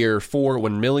 per year for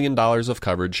 $1 million of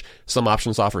coverage. Some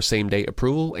options offer same-day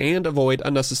approval and avoid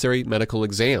unnecessary medical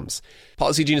exams.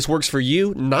 Policy Genius works for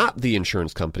you, not the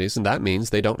insurance companies, and that means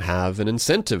they don't have an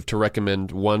incentive to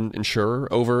recommend one insurer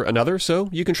over another, so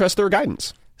you can trust their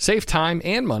guidance. Save time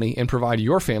and money and provide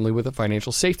your family with a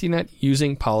financial safety net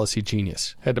using Policy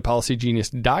Genius. Head to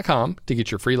policygenius.com to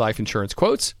get your free life insurance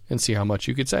quotes and see how much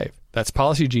you could save. That's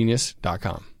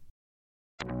policygenius.com.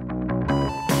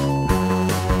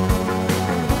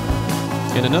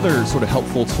 And another sort of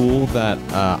helpful tool that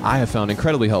I have found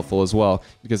incredibly helpful as well,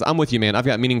 because I'm with you, man. I've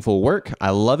got meaningful work. I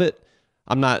love it.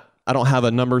 I don't have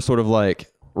a number sort of like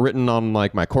written on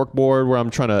like my corkboard where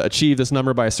I'm trying to achieve this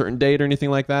number by a certain date or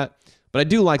anything like that. But I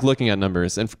do like looking at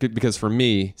numbers, and because for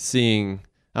me, seeing,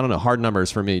 hard numbers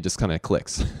for me just kind of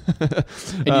clicks.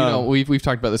 And we've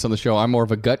talked about this on the show. I'm more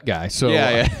of a gut guy, so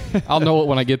yeah. I'll know it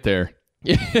when I get there.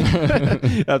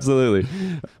 Absolutely.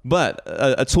 But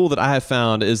a tool that I have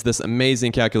found is this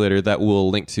amazing calculator that we'll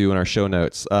link to in our show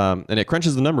notes, and it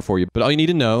crunches the number for you. But all you need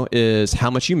to know is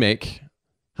how much you make,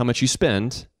 how much you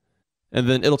spend, And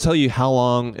then it'll tell you how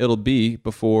long it'll be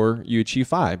before you achieve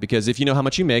 5. Because if you know how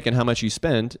much you make and how much you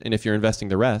spend, and if you're investing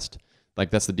the rest, like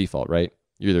that's the default, right?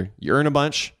 You earn a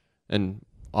bunch and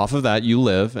off of that you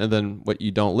live, and then what you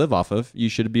don't live off of, you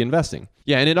should be investing.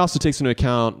 Yeah, and it also takes into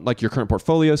account like your current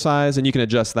portfolio size, and you can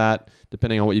adjust that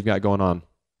depending on what you've got going on.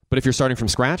 But if you're starting from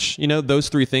scratch, those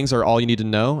 3 things are all you need to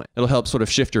know. It'll help sort of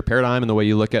shift your paradigm and the way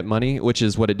you look at money, which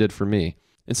is what it did for me.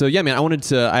 And so, yeah, man,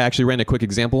 I actually ran a quick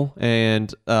example,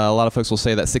 and a lot of folks will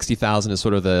say that $60,000 is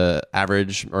sort of the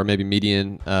average or maybe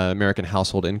median American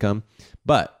household income.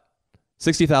 But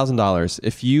 $60,000,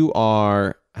 if you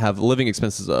have living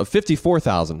expenses of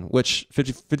 $54,000, which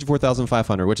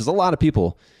 $54,500, which is a lot of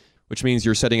people, which means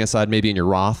you're setting aside maybe in your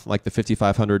Roth, like the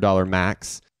 $5,500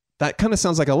 max. That kind of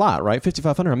sounds like a lot, right?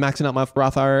 $5,500, I'm maxing out my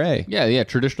Roth IRA. Yeah.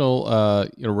 Traditional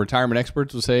retirement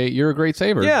experts will say you're a great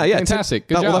saver. Yeah. Fantastic.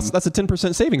 Good job. That's a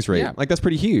 10% savings rate. Yeah. Like that's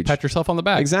pretty huge. Pat yourself on the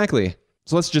back. Exactly.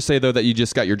 So let's just say though that you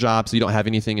just got your job, so you don't have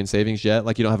anything in savings yet,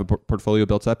 like you don't have a portfolio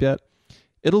built up yet.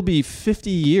 It'll be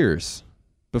 50 years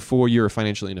before you're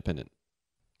financially independent.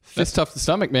 That's tough to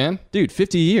stomach, man. Dude,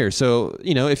 50 years. So,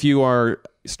 if you are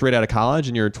straight out of college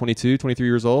and you're 22, 23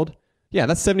 years old, yeah,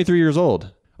 that's 73 years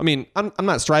old. I mean, I'm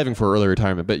not striving for early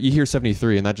retirement, but you hear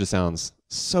 73 and that just sounds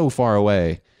so far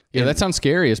away. Yeah, that sounds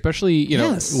scary, especially,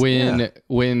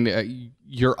 when Yeah.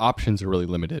 Your options are really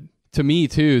limited. To me,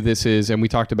 too, this is, and we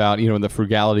talked about, the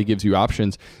frugality gives you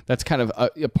options. That's kind of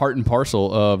a part and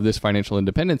parcel of this financial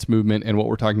independence movement. And what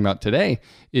we're talking about today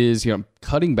is,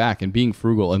 cutting back and being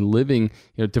frugal and living,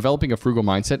 developing a frugal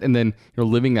mindset and then,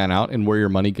 living that out and where your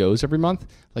money goes every month.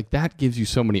 Like that gives you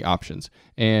so many options.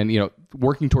 And,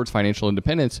 working towards financial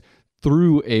independence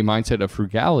through a mindset of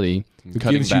frugality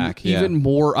gives back, you even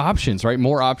more options, right?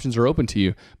 More options are open to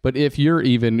you. But if you're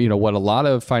even, what a lot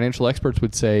of financial experts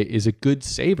would say is a good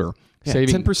saver,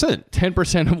 saving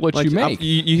 10% of what you make.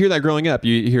 You hear that growing up.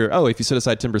 You hear, if you set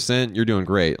aside 10%, you're doing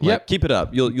great. Like, keep it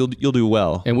up. You'll do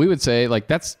well. And we would say like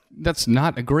that's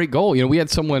not a great goal. We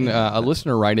had someone, a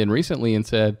listener, write in recently and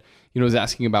said, was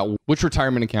asking about which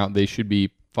retirement account they should be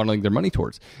funneling their money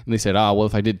towards. And they said, well,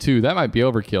 if I did 2, that might be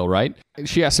overkill, right?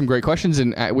 She asked some great questions,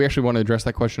 and we actually want to address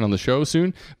that question on the show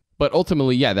soon. But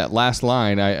ultimately, that last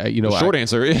line, short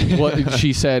answer. Well,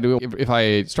 she said, if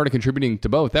I started contributing to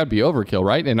both, that'd be overkill,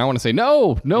 right? And I want to say,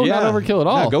 no, not overkill at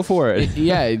all. No, go for it.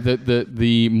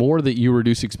 The more that you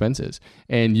reduce expenses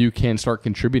and you can start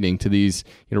contributing to these,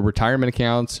 retirement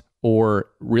accounts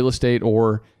or real estate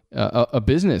or a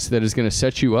business that is going to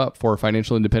set you up for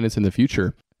financial independence in the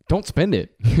future. Don't spend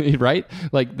it, right?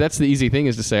 Like that's the easy thing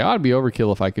is to say, it'd be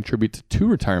overkill if I contribute to 2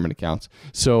 retirement accounts.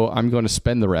 So I'm going to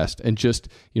spend the rest and just,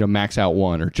 max out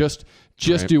one or just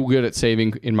right. do good at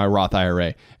saving in my Roth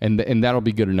IRA. And that'll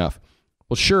be good enough.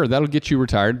 Well, sure, that'll get you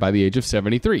retired by the age of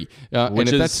 73.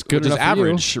 Which is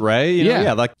average, right?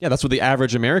 That's what the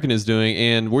average American is doing.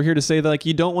 And we're here to say that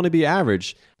you don't want to be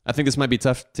average. I think this might be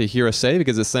tough to hear us say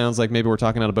because it sounds like maybe we're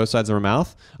talking out of both sides of our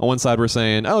mouth. On one side, we're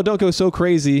saying, don't go so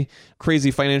crazy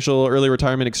financial early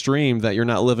retirement extreme that you're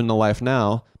not living the life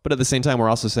now. But at the same time, we're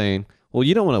also saying, well,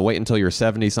 you don't want to wait until you're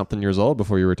 70-something years old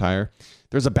before you retire.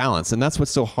 There's a balance, and that's what's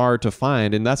so hard to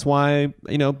find. And that's why,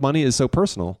 money is so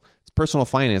personal. It's personal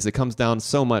finance. It comes down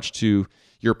so much to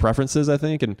your preferences, I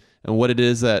think, and what it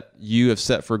is that you have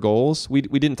set for goals. We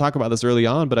didn't talk about this early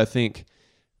on, but I think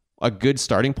a good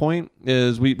starting point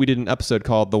is we did an episode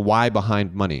called The Why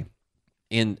Behind Money.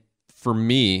 And for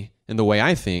me, and the way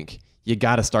I think, you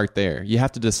got to start there. You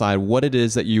have to decide what it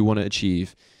is that you want to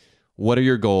achieve. What are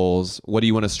your goals? What do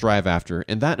you want to strive after?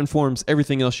 And that informs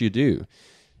everything else you do.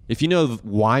 If you know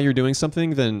why you're doing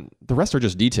something, then the rest are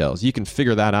just details. You can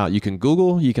figure that out. You can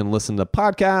Google, you can listen to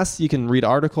podcasts, you can read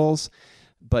articles.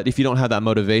 But if you don't have that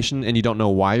motivation and you don't know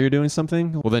why you're doing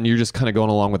something, well, then you're just kind of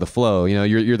going along with the flow.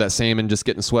 You're that same and just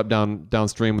getting swept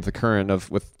downstream with the current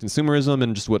with consumerism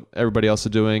and just what everybody else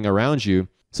is doing around you.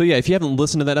 So yeah, if you haven't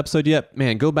listened to that episode yet,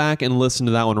 man, go back and listen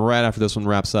to that one right after this one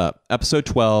wraps up. Episode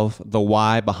 12, The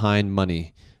Why Behind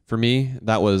Money. For me,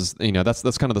 that was,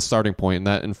 that's kind of the starting point, and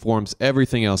that informs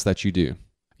everything else that you do.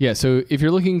 Yeah. So if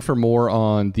you're looking for more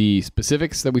on the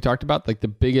specifics that we talked about, like the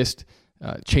biggest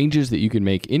changes that you can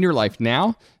make in your life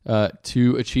now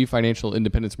to achieve financial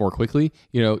independence more quickly,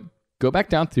 go back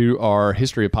down through our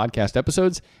history of podcast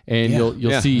episodes, and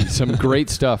you'll see some great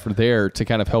stuff there to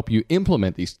kind of help you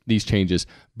implement these changes.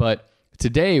 But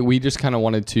today we just kind of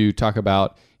wanted to talk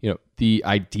about the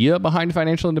idea behind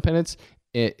financial independence,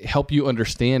 help you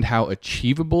understand how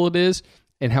achievable it is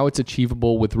and how it's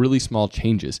achievable with really small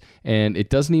changes. And it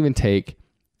doesn't even take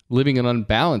living an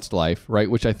unbalanced life, right?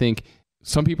 Which I think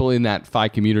some people in that FI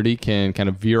community can kind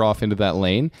of veer off into that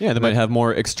lane. Yeah, they might have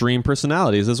more extreme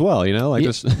personalities as well, like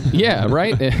just yeah,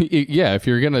 right. Yeah, if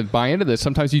you're gonna buy into this,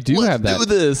 sometimes you do have that. Let's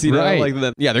do this, right. like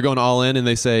that. Yeah, they're going all in, and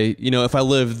they say, if I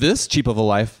live this cheap of a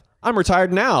life, I'm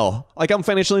retired now. Like, I'm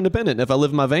financially independent. If I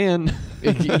live in my van,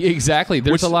 exactly.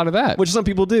 There's a lot of that, which some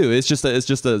people do. It's just a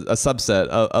subset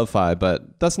of FI,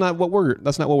 but that's not what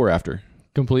we're after.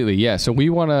 Completely, yeah. So we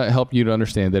want to help you to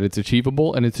understand that it's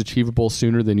achievable, and it's achievable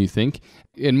sooner than you think.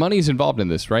 And money's involved in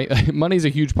this, right? Money's a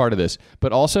huge part of this,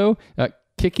 but also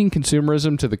kicking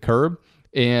consumerism to the curb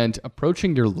and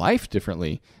approaching your life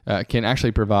differently can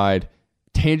actually provide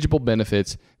tangible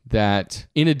benefits that,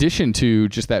 in addition to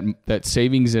just that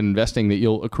savings and investing that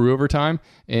you'll accrue over time,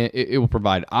 it will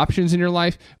provide options in your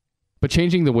life. But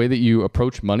changing the way that you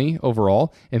approach money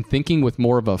overall and thinking with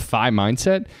more of a FI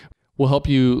mindset will help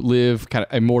you live kind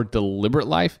of a more deliberate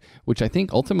life, which I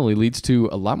think ultimately leads to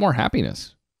a lot more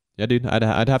happiness. Yeah, dude,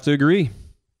 I'd have to agree.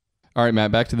 All right,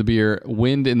 Matt, back to the beer.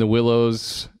 Wind in the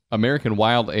Willows American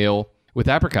Wild Ale with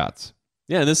apricots.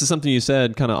 Yeah, and this is something you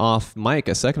said kind of off mic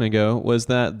a second ago, was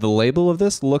that the label of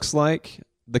this looks like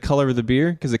the color of the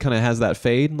beer because it kind of has that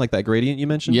fade, like that gradient you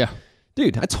mentioned. Yeah.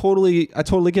 Dude, I totally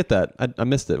get that. I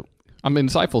missed it. I'm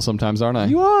insightful sometimes, aren't I?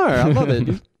 You are. I love it,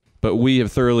 dude. But we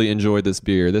have thoroughly enjoyed this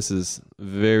beer. This is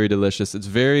very delicious. It's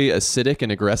very acidic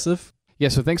and aggressive. Yeah,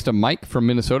 so thanks to Mike from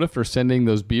Minnesota for sending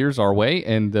those beers our way,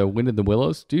 and the Wind in the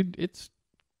Willows. Dude, it's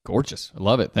gorgeous. I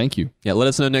love it. Thank you. Yeah, let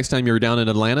us know next time you're down in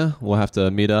Atlanta. We'll have to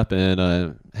meet up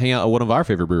and hang out at one of our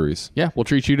favorite breweries. Yeah, we'll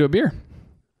treat you to a beer.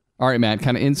 All right, Matt,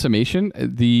 kind of in summation,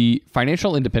 the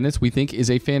financial independence we think is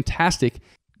a fantastic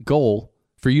goal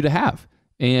for you to have.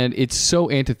 And it's so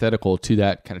antithetical to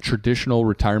that kind of traditional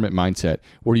retirement mindset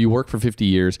where you work for 50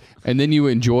 years and then you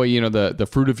enjoy, the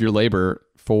fruit of your labor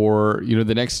for,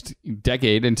 the next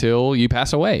decade until you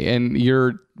pass away and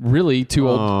you're really too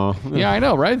old. Yeah, I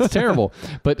know, right? It's terrible.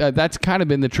 But that's kind of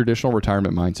been the traditional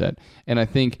retirement mindset. And I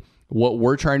think what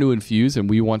we're trying to infuse and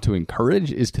we want to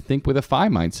encourage is to think with a FI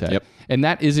mindset. Yep. And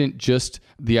that isn't just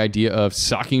the idea of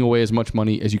socking away as much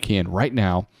money as you can right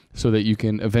now so that you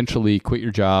can eventually quit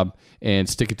your job and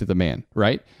stick it to the man,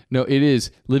 right? No, it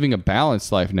is living a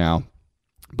balanced life now.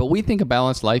 But we think a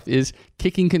balanced life is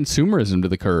kicking consumerism to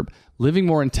the curb, living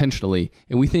more intentionally.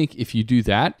 And we think if you do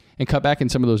that and cut back in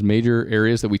some of those major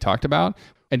areas that we talked about,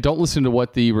 and don't listen to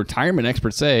what the retirement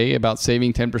experts say about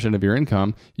saving 10% of your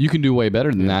income, you can do way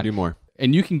better than that. Do more.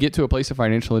 And you can get to a place of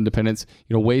financial independence,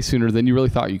 way sooner than you really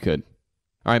thought you could.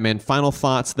 All right, man. Final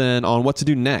thoughts then on what to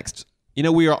do next.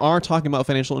 We are talking about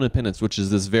financial independence, which is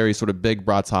this very sort of big,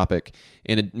 broad topic,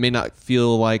 and it may not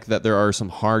feel like that there are some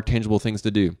hard, tangible things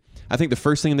to do. I think the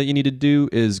first thing that you need to do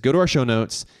is go to our show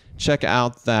notes, check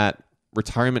out that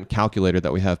retirement calculator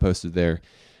that we have posted there.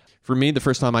 For me, the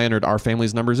first time I entered our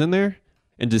family's numbers in there,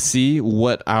 and to see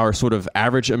what our sort of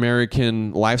average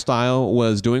American lifestyle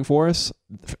was doing for us,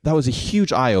 that was a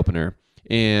huge eye-opener.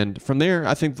 And from there,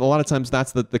 I think a lot of times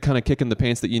that's the kind of kick in the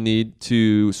pants that you need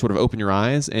to sort of open your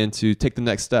eyes and to take the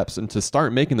next steps and to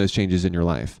start making those changes in your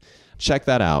life. Check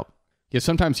that out. Yeah,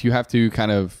 sometimes you have to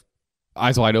kind of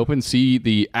eyes wide open, see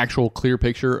the actual clear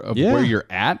picture of where you're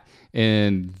at.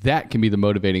 And that can be the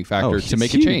motivating factor to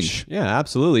make a change. Yeah,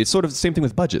 absolutely. It's sort of the same thing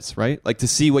with budgets, right? Like to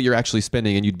see what you're actually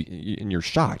spending and you're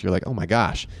shocked. You're like, oh my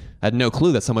gosh, I had no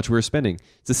clue that's how much we were spending.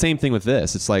 It's the same thing with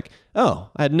this. It's like, oh,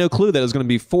 I had no clue that it was going to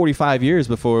be 45 years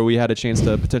before we had a chance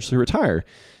to potentially retire.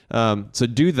 So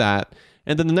do that.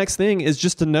 And then the next thing is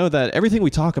just to know that everything we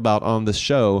talk about on this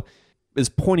show is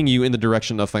pointing you in the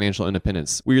direction of financial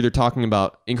independence. We're either talking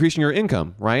about increasing your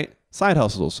income, right? Side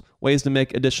hustles, ways to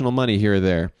make additional money here or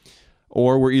there.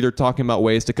 Or we're either talking about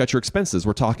ways to cut your expenses.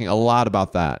 We're talking a lot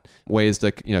about that. Ways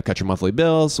to cut your monthly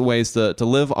bills, ways to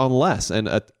live on less. And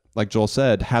like Joel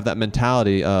said, have that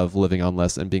mentality of living on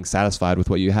less and being satisfied with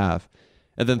what you have.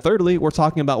 And then thirdly, we're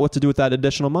talking about what to do with that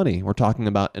additional money. We're talking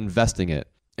about investing it.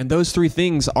 And those three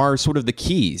things are sort of the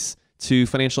keys to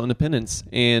financial independence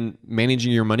and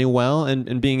managing your money well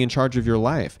and being in charge of your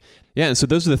life. Yeah, and so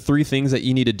those are the three things that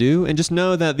you need to do. And just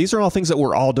know that these are all things that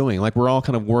we're all doing. Like we're all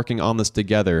kind of working on this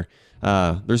together.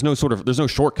 There's no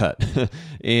shortcut.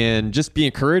 And just be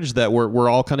encouraged that we're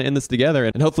all kind of in this together.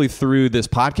 And hopefully through this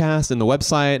podcast and the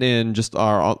website and just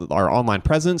our online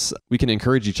presence, we can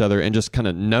encourage each other and just kind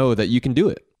of know that you can do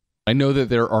it. I know that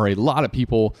there are a lot of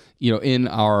people, in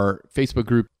our Facebook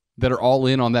group that are all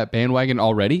in on that bandwagon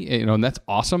already, and that's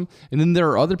awesome. And then there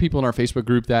are other people in our Facebook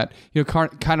group that,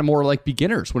 kind of more like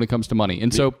beginners when it comes to money.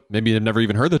 And so maybe you've never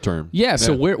even heard the term. Yeah.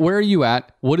 So where are you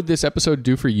at? What did this episode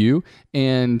do for you?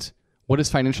 And what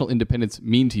does financial independence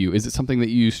mean to you? Is it something that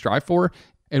you strive for?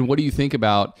 And what do you think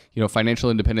about, financial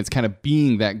independence kind of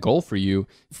being that goal for you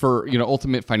for,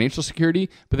 ultimate financial security,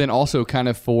 but then also kind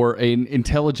of for an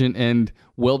intelligent and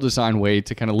well-designed way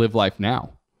to kind of live life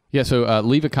now? Yeah, so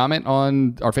leave a comment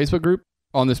on our Facebook group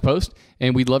on this post,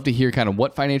 and we'd love to hear kind of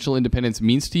what financial independence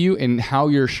means to you and how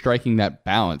you're striking that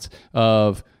balance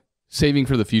of saving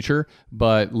for the future,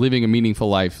 but living a meaningful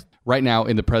life right now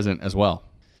in the present as well.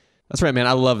 That's right, man.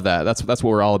 I love that. That's what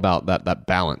we're all about, that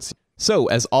balance. So,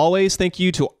 as always, thank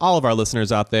you to all of our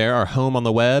listeners out there. Our home on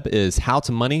the web is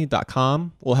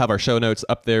howtomoney.com. We'll have our show notes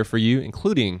up there for you,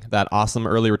 including that awesome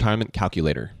early retirement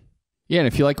calculator. Yeah, and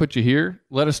if you like what you hear,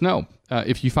 let us know.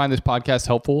 If you find this podcast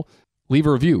helpful, leave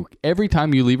a review. Every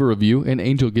time you leave a review, an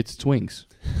angel gets its wings.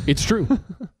 It's true.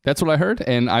 That's what I heard,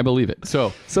 and I believe it.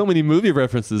 So many movie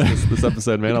references this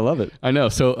episode, man. I love it. I know.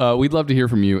 So we'd love to hear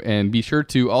from you, and be sure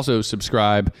to also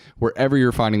subscribe wherever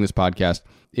you're finding this podcast.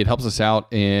 It helps us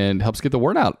out and helps get the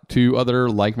word out to other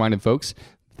like-minded folks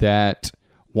that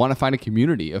want to find a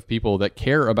community of people that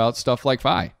care about stuff like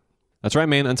FI. That's right,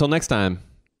 man. Until next time,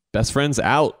 best friends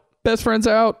out. Best friends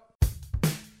out.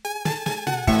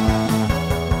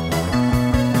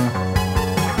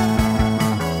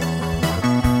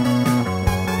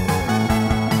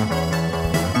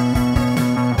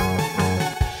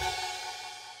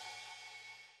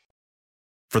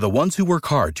 For the ones who work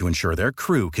hard to ensure their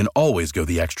crew can always go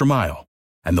the extra mile,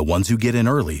 and the ones who get in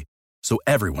early so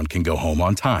everyone can go home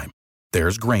on time,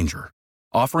 there's Grainger,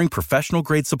 offering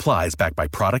professional-grade supplies backed by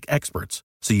product experts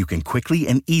so you can quickly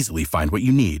and easily find what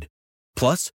you need.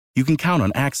 Plus, you can count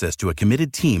on access to a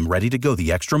committed team ready to go the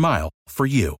extra mile for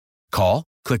you. Call,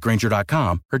 click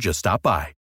Grainger.com, or just stop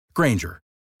by. Grainger,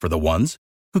 for the ones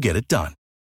who get it done.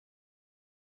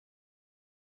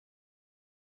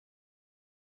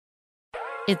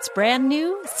 It's brand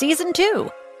new, Season 2.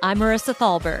 I'm Marissa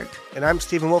Thalberg. And I'm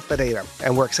Stephen Wolf Bedeta,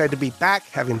 and we're excited to be back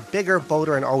having bigger,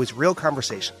 bolder, and always real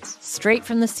conversations. Straight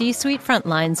from the C-suite front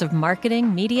lines of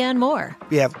marketing, media, and more.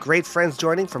 We have great friends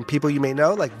joining from people you may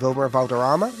know, like Wilmer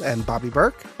Valderrama and Bobby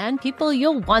Burke. And people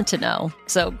you'll want to know.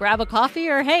 So grab a coffee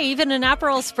or, hey, even an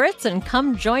Aperol Spritz and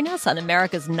come join us on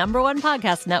America's #1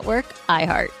 podcast network,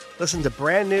 iHeart. Listen to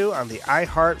Brand New on the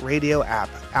iHeart Radio app,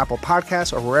 Apple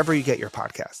Podcasts, or wherever you get your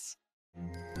podcasts.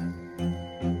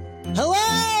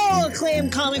 Hello,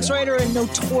 acclaimed comics writer and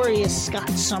notorious Scott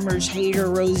Summers hater,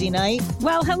 Rosie Knight.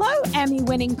 Well, hello,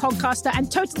 Emmy-winning podcaster and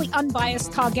totally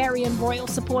unbiased Targaryen royal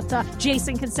supporter,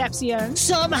 Jason Concepcion.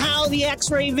 Somehow the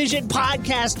X-Ray Vision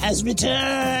podcast has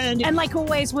returned. And like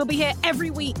always, we'll be here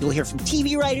every week. You'll hear from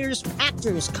TV writers,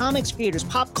 actors, comics creators,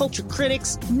 pop culture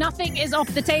critics. Nothing is off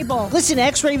the table. Listen to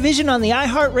X-Ray Vision on the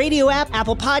iHeartRadio app,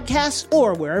 Apple Podcasts,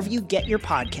 or wherever you get your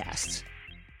podcasts.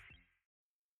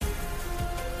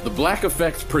 The Black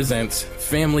Effect presents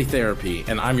Family Therapy,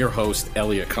 and I'm your host,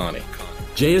 Elliot Connie.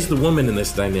 Jay is the woman in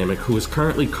this dynamic who is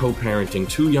currently co-parenting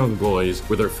 2 young boys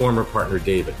with her former partner,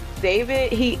 David.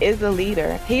 David, he is a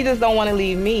leader. He just don't want to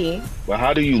leave me. But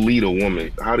how do you lead a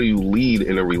woman? How do you lead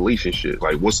in a relationship?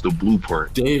 Like, what's the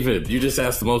blueprint? David, you just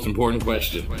asked the most important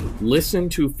question. Listen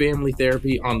to Family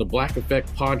Therapy on the Black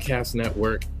Effect Podcast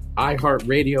Network,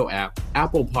 iHeartRadio app,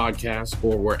 Apple Podcasts,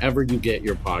 or wherever you get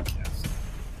your podcasts.